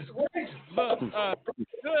sense. Look.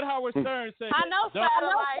 Good Howard Stern said. I know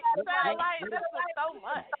satellite. This is so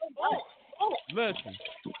much. Listen.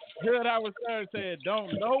 Good Howard Stern said,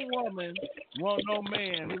 "Don't no woman want no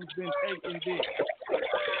man who's been taking dick."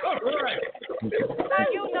 All right. How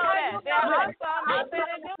you know that?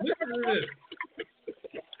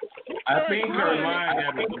 I think her mind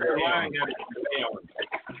got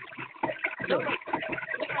to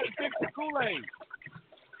fix the Kool-Aid.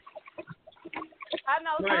 I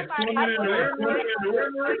know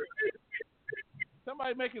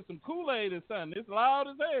somebody making some Kool-Aid or something. It's loud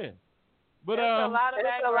as hell. But there's a lot of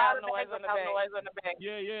background noise in the back.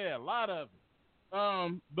 Yeah, a lot of it.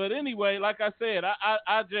 But anyway, like I said,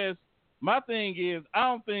 I just my thing is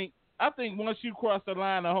I think once you cross the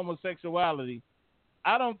line of homosexuality,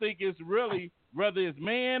 I don't think it's really whether it's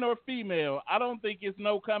man or female. I don't think it's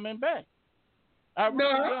no coming back. I don't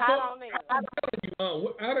either.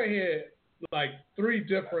 I done had like 3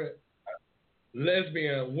 different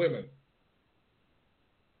lesbian women,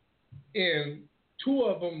 and 2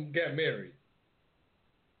 of them got married.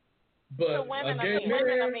 But women a gay or men?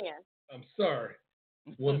 Women or man, men? I'm sorry.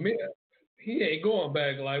 Well, men, he ain't going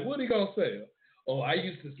back. Like, what he gonna say? Oh, I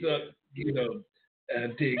used to suck,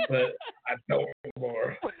 dick, but I don't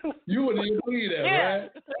anymore. You wouldn't even believe that, right?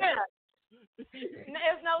 Yeah.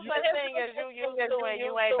 There's no such thing as you used to and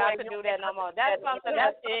you ain't about to do that no more. That's something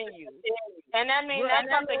that's in you. And that means that's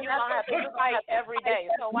something you're going to have to fight every day.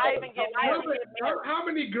 So why even get married? How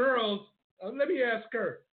many girls, let me ask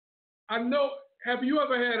her. I know, have you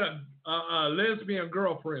ever had a lesbian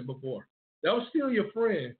girlfriend before? That was still your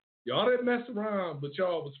friend. Y'all didn't mess around, but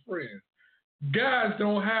y'all was friends. Guys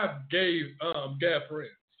don't have gay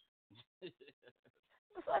friends.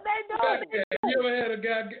 So they do. Have you ever had a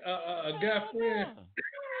guy friend?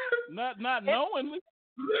 Not knowingly.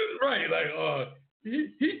 Right, like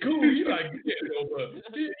he cool. He like but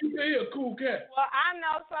he a cool cat. Well, I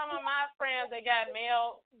know some of my friends that got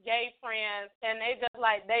male gay friends, and they just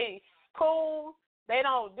like they cool. They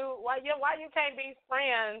don't do why you can't be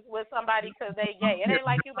friends with somebody because they gay. It ain't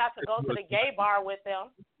like you about to go to the gay bar with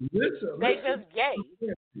them. They just gay.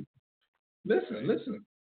 Listen.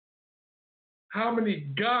 How many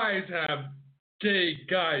guys have gay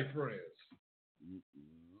guy friends?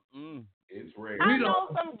 It's rare. I know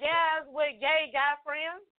some guys with gay guy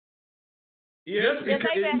friends. Yes, because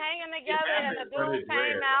they've been hanging together and the dude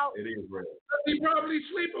came out. It is rare. He probably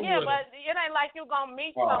sleeping with him. Yeah, but it ain't like you gonna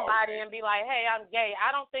meet somebody and be like, hey, I'm gay.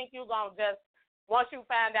 I don't think you gonna just, once you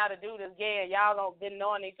find out a dude is gay and y'all don't been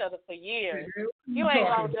knowing each other for years, you ain't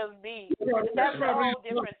gonna just be. That's a whole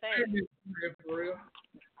different thing.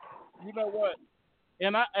 You know what?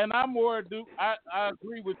 And I more do. I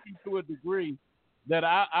agree with you to a degree that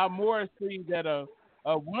I more see that a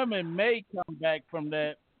woman may come back from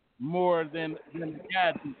that more than a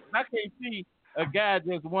guy do. I can't see a guy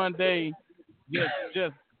just one day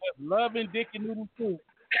just loving dick and noodle soup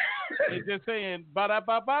and just saying ba da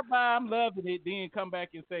ba ba ba I'm loving it, then come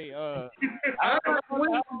back and say I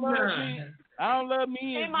don't love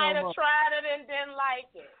me. He might have tried it and didn't like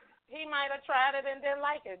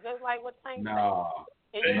it. Just like what Tank said.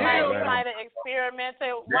 He might have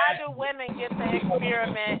experimented. Why do women get to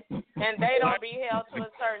experiment and they don't be held to a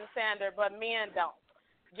certain standard, but men don't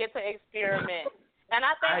get to experiment? And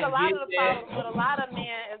I think a lot of the problems with a lot of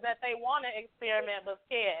men is that they want to experiment but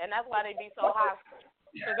scared, and that's why they be so hostile,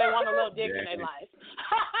 because they want a little dick in their life.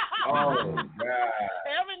 Oh, God.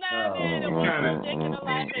 Every now and then they want a little dick in their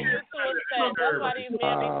life and you're too upset. That's why these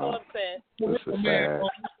men be so upset. This is sad.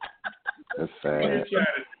 It's sad. It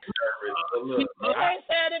ain't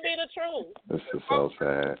sad to be the truth. This is so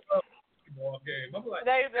sad.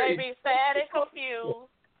 They be sad and confused,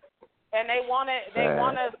 and they wanna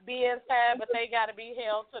be inside, but they gotta be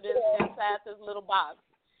held to this inside this little box,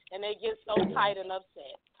 and they get so tight and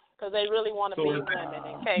upset because they really want to be women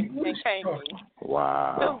and can't be.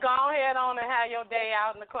 Wow. Just go ahead on and have your day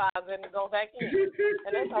out in the closet and go back in,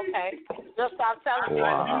 and it's okay. Just stop telling me.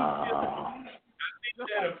 Wow. I think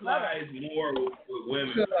that applies more with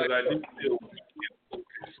women because I do feel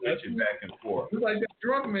switching back and forth. It's like that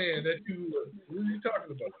drunk man that who are you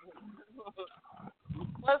talking about?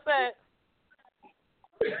 What's that?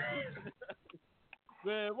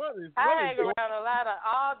 Man, I hang around a lot of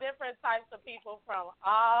all different types of people from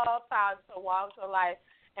all types of walks of life,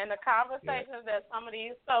 and the conversations that some of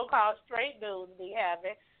these so-called straight dudes be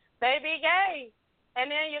having, they be gay. And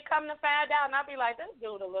then you come to find out, and I be like, this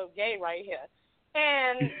dude a little gay right here.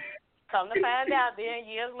 And come to find out, then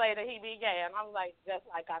years later, he be gay. And I'm like, just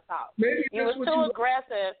like I thought. You was too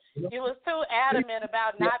aggressive. You was too adamant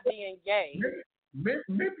about not being gay.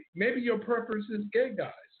 Maybe your preference is gay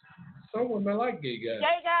guys. Some women like gay guys.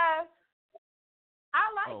 Gay guys? I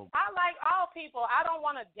like all people. I don't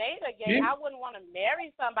want to date a gay. I wouldn't want to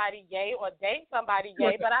marry somebody gay or date somebody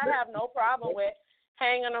gay, but I have no problem with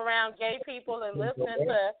hanging around gay people and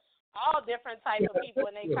listening to all different types of people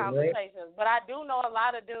in their conversations. But I do know a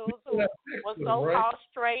lot of dudes who were so-called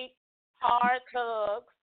straight, hard thugs,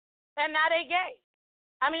 and now they gay.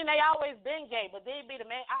 I mean, they always been gay, but they be the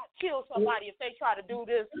man, I'd kill somebody if they try to do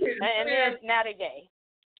this, and then now they gay.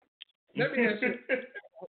 Let me ask you,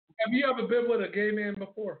 have you ever been with a gay man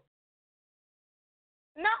before?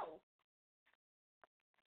 No.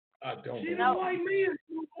 I don't. She don't like me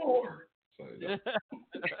anymore.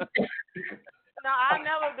 No, I've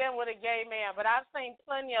never been with a gay man, but I've seen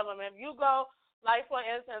plenty of them. If you go, like for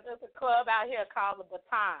instance, there's a club out here called the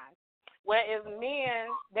Baton, where it's men,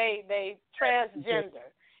 they transgender,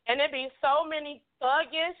 and there be so many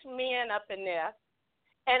thuggish men up in there,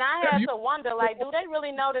 and I have to wonder, like, do they really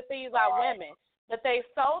know that these are women? But they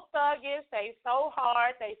so thuggish, they so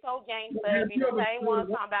hard, they so gangster, be the same ones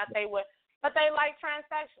talking about but they like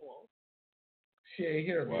transsexuals. She ain't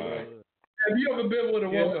hearing me, Wow. right? Have you ever been with a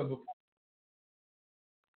woman before?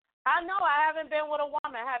 I know I haven't been with a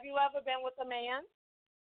woman. Have you ever been with a man?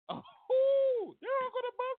 Oh, they're all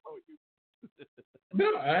gonna bust on you.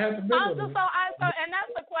 No, I haven't been with a woman. And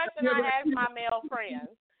that's the question I ask my male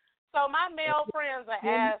friends. So my male friends will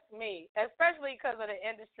ask me, especially because of the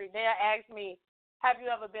industry, they'll ask me, have you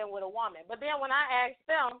ever been with a woman? But then when I ask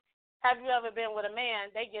them, have you ever been with a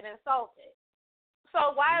man, they get insulted.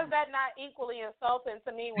 So why is that not equally insulting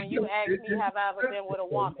to me when you ask me, have I ever been with a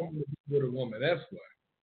woman? With a woman, that's why.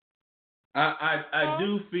 I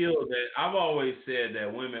do feel that I've always said that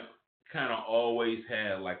women kind of always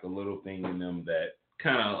have like a little thing in them that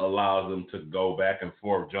kind of allows them to go back and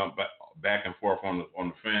forth, jump back and forth on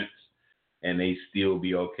the fence, and they still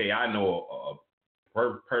be okay. I know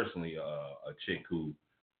personally a chick who,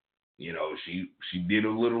 you know, she did a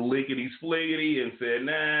little lickety spliggity and said,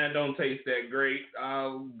 nah, don't taste that great.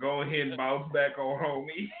 I'll go ahead and bounce back on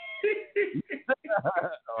homie.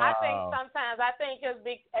 I think sometimes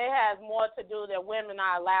it has more to do that women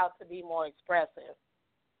are allowed to be more expressive.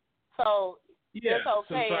 So it's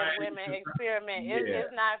okay if women experiment.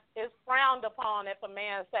 It's frowned upon if a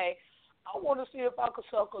man say, I want to see if I could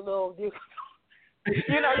suck a little dick.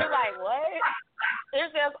 You know, you're like, what?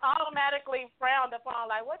 It's just automatically frowned upon.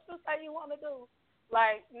 Like, what you say you want to do?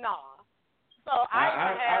 Like, nah. So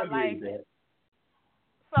I like. That.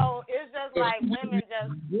 So it's just like women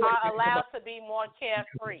just are allowed to be more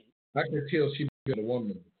carefree. I can tell she's been a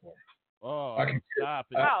woman before. Oh, stop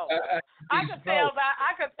it! I could tell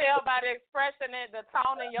by the expression and the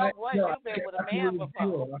tone in your voice. You've been with a man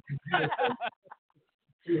before. I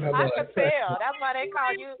could tell. That's why they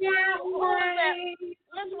call you. Who is that?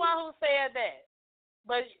 Which one who said that?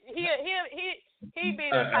 But he be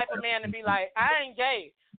the type of man to be like, I ain't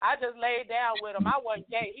gay. I just laid down with him. I wasn't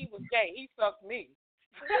gay. He was gay. He sucked me.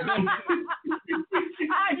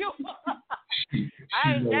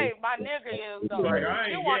 I ain't gay. My nigga is though. Like, I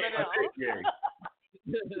ain't you gay. one of them.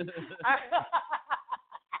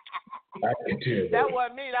 That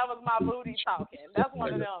wasn't me. That was my booty talking. That's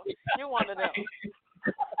one of them. You one of them.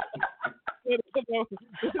 That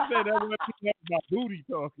wasn't my booty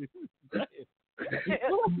talking.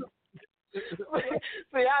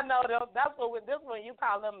 See, I know them. That's what with this one you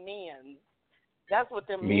call them men. That's what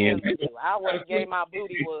them men do. I wasn't gay. My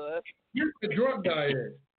booty was. You're the drug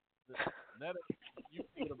diet. You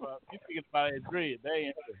thinking about it, dread? They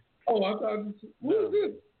ain't. Oh, I thought. Who is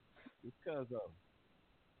this? It's Cuzzo.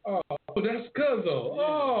 Oh, that's Cuzzo. Yeah.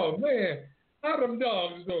 Oh man, how them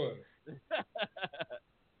dogs doing?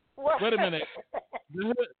 Wait a minute.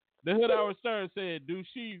 The Hood Hour Star said, do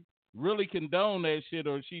she really condone that shit,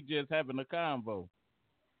 or is she just having a convo?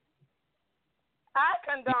 I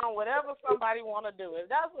condone whatever somebody want to do. If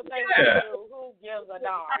that's what they want to do, who gives a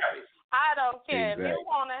darn? I don't care. Exactly. If you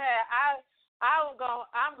want to have, I'm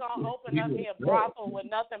gonna open up me a brothel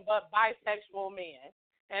with nothing but bisexual men,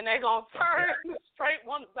 and they're gonna turn the straight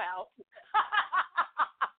ones out,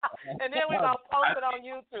 and then we're gonna post it on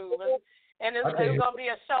YouTube, and it's gonna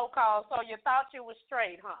be a show called "So You Thought You Was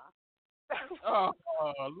Straight, Huh?" Oh,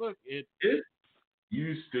 look it.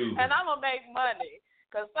 You stupid. And I'm gonna make money.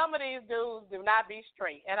 Because some of these dudes do not be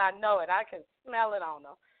straight, and I know it. I can smell it on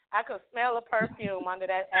them. I can smell the perfume under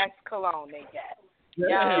that Axe cologne they got.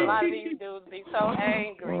 Yeah, a lot of these dudes be so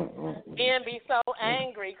angry. Men be so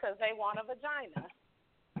angry because they want a vagina.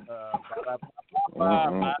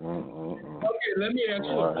 Okay, let me ask you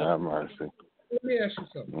something. Have mercy. Let me ask you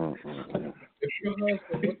something. If your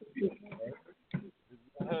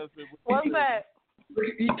husband, what's that?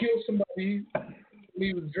 He killed somebody.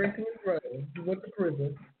 He was drinking and driving. He went to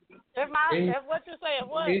prison. If what you say,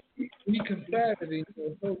 what? He confessed and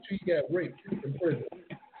told you he got raped in prison.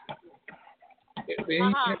 He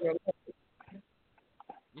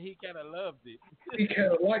kind of loved it. He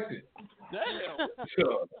kind of liked it. Damn.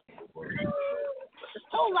 Sure.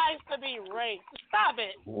 Who likes to be raped? Stop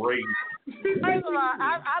it. Raped. First of all,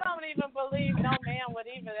 I don't even believe no man would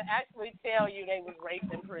even actually tell you they was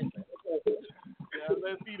raped in prison. Yeah,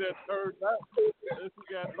 let's see that third out. Let's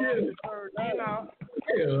see that third out.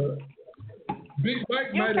 Yeah. Big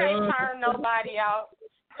Mike you can't turn nobody out.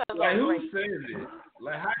 Like, who says this?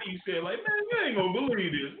 Like, how do you say it? Like, man, you ain't gonna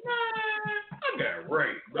believe this. Man, I got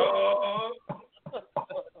raped, dog.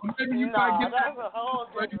 No, that's a whole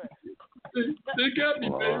different. They got me,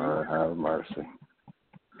 baby. Lord have mercy.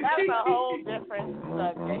 That's a whole different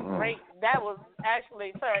subject. Rape. That was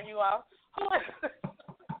actually turn you off.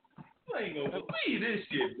 I ain't gonna believe this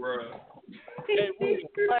shit, bro.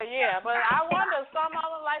 But I wonder, some of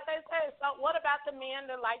them, like they said, what about the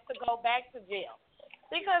men that like to go back to jail?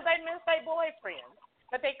 Because they miss their boyfriends.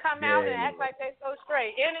 But they come out and act like they so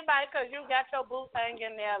straight. Anybody, because you got your boots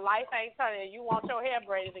hanging there, life ain't turning, you want your hair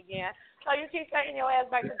braided again. So you keep taking your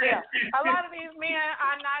ass back to jail. A lot of these men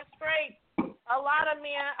are not straight. A lot of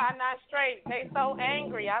men are not straight. They so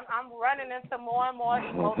angry. I'm running into more and more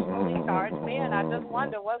emotionally charged men. I just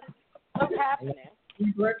wonder what's happening. I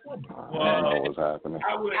don't know what's happening.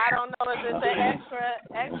 I don't know if it's an extra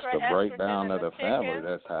It's the breakdown of the family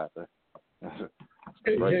that's happened. It's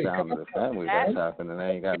the breakdown of the family that's happened, and they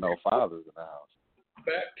ain't got no fathers in the house.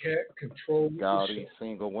 Fat cat control the Got all show. these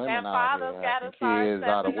single women out here having kids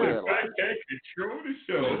out of wedlock. Fat cat control the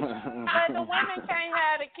show. But the women can't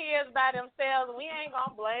have the kids by themselves. We ain't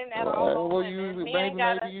gonna blame that on the women.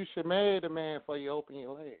 Maybe you should marry the man before you open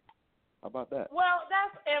your legs. How about that? Well,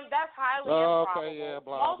 that's highly improbable. Okay, yeah,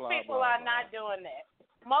 blah, Most people are not doing that.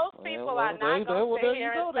 Most people are not going to sit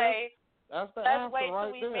here and say, that's the let's answer wait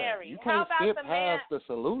right till we there. marry. You How can't about skip the man? past the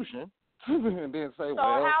solution and then say, So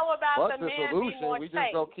well, how about fuck the the man solution. be more We just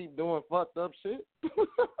safe? gonna keep doing fucked up shit.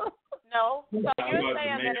 No. So you're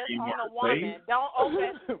saying that it's on the woman. Don't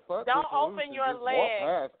open your legs. Walk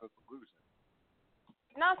past the solution.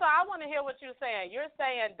 No, so I want to hear what you're saying. You're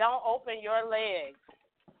saying don't open your legs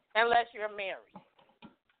unless you're married.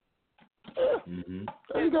 Mm-hmm.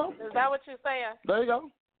 There you go. Is that what you're saying? There you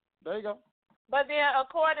go. There you go. But then,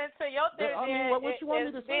 according to your theory, I mean, what you want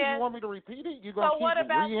me to say? You want me to repeat it? You gonna keep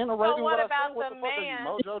reiterating what I about said? What the the fuck are you, man?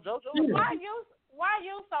 Mojo Jojo? Why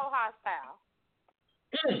you so hostile?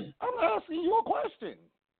 I'm asking you a question.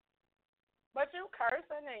 But you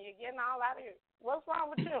cursing and you're getting all out of here. What's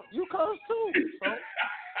wrong with you? You curse too. So.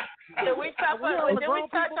 Did we touch on the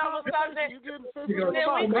subject? Did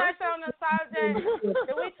we touch on the subject?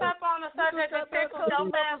 Did we touch on the subject that tickled your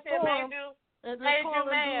fancy and made you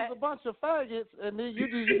mad? A bunch of faggots, and then you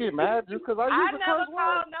get mad just because I use a curse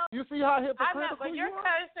word. You see how hypocritical but you you're are?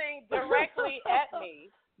 cursing directly at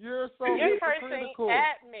me. You're cursing hypocritical.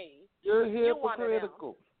 at me. You're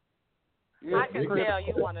hypocritical. I can tell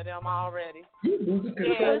you one of them already. Yeah.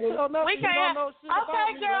 We can't. Okay,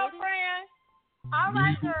 girlfriend. All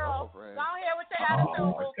right, girl. Go ahead with your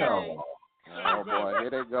attitude, okay? Oh boy, here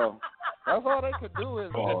they go. That's all they could do is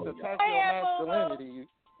just attack your masculinity.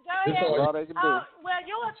 That's all they can do. Well,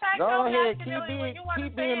 you attack your masculinity when you want to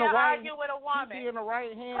sit here and argue with a woman. Keep being the right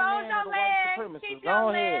hand Close man your of the white legs. supremacist. Keep your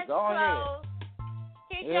legs Go ahead.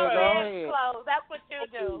 Keep your legs closed. That's what you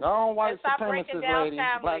do. Go on, white stop breaking supremacist down lady,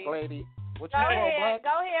 families. black lady. What Go you ahead. black?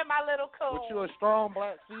 Go ahead, my little coon. What you a strong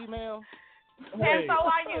black female? And so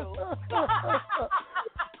are you.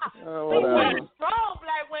 Whatever. Strong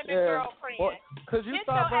black women girlfriend. Because you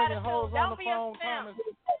stop bringing hoes on the phone, Thomas.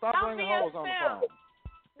 Stop bringing hoes on the phone.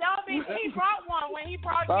 Don't be. He brought one when he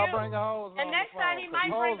brought Stop you. bringing hoes and on next the phone. time he might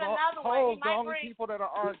bring another one. Hoes the only people that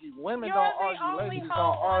are argue. Women You're don't argue. Ladies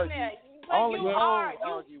don't argue. Only hoes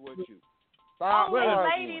argue with you. Stop only arguing.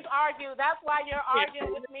 ladies argue. That's why you're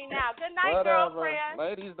arguing with me now. Good night, Whatever. girlfriend.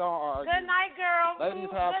 Ladies don't argue. Good night, girl. Ladies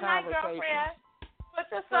have Good night, conversations. girlfriend. Put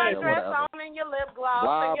your sundress on and your lip gloss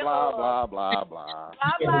blah, and your blah, love. blah, blah, blah.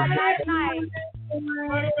 Blah, blah, night, night.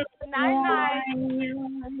 Night, night.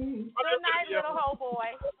 Good night, little hoe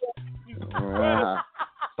boy.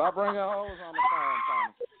 Stop bringing hoes on the phone,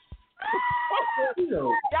 Thomas.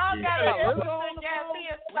 Y'all gotta listen to Jess. He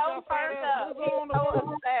is so turned up. He's so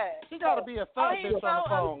upset. She gotta be a fat bitch on the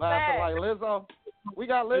phone, guys. Like Lizzo. We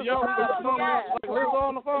got Lizzo. We got Lizzo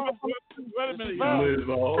on the phone. Wait a minute,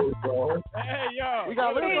 Lizzo. Hey, yo. We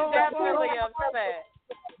got Lizzo He's on the phone. definitely upset.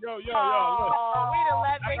 Yo, look. We done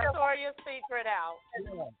let Victoria's Secret out.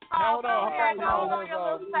 Hold on. Go on, your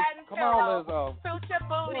little satin Come on, Lizzo. Suit your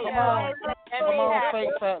booty Come on. and Come be on, happy.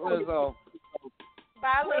 fake fat Lizzo.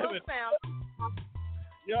 Bye, little Sam.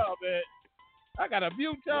 Yo, man. I got to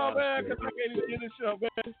mute y'all, man, because I can't even get this show,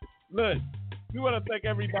 man. Look, we want to thank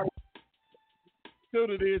everybody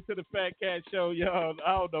tuning in to the Fat Cat Show, y'all.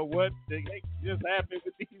 I don't know what just happened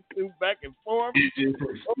with these two back and forth. It just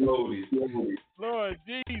exploded. Lord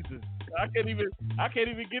Jesus, I can't even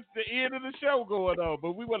get to the end of the show going on.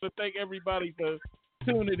 But we want to thank everybody for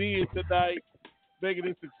tuning in tonight, making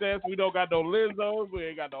it a success. We don't got no Lizzos, we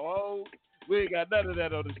ain't got no hoes, we ain't got none of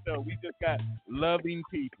that on the show. We just got loving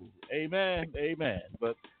people. Amen, amen.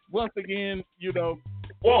 But once again,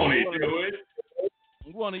 won't he do it?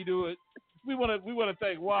 Won't he do it? We want to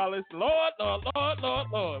thank Wallace, Lord.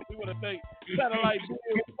 We want to thank Satellite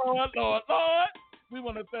Bill, Lord. We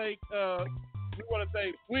want to thank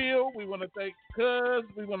Will. We want to thank Cuz.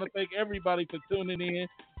 We want to thank everybody for tuning in.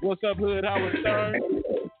 What's up, Hood? Howard Stern?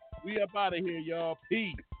 We up out of here, y'all.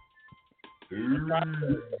 Peace.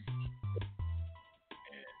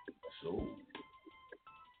 So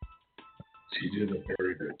she did a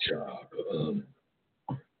very good job.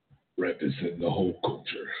 representing the whole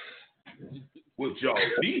culture. What y'all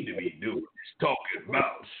need to be doing is talking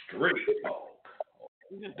about straight talk.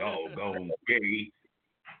 Doggone gay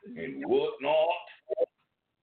and whatnot.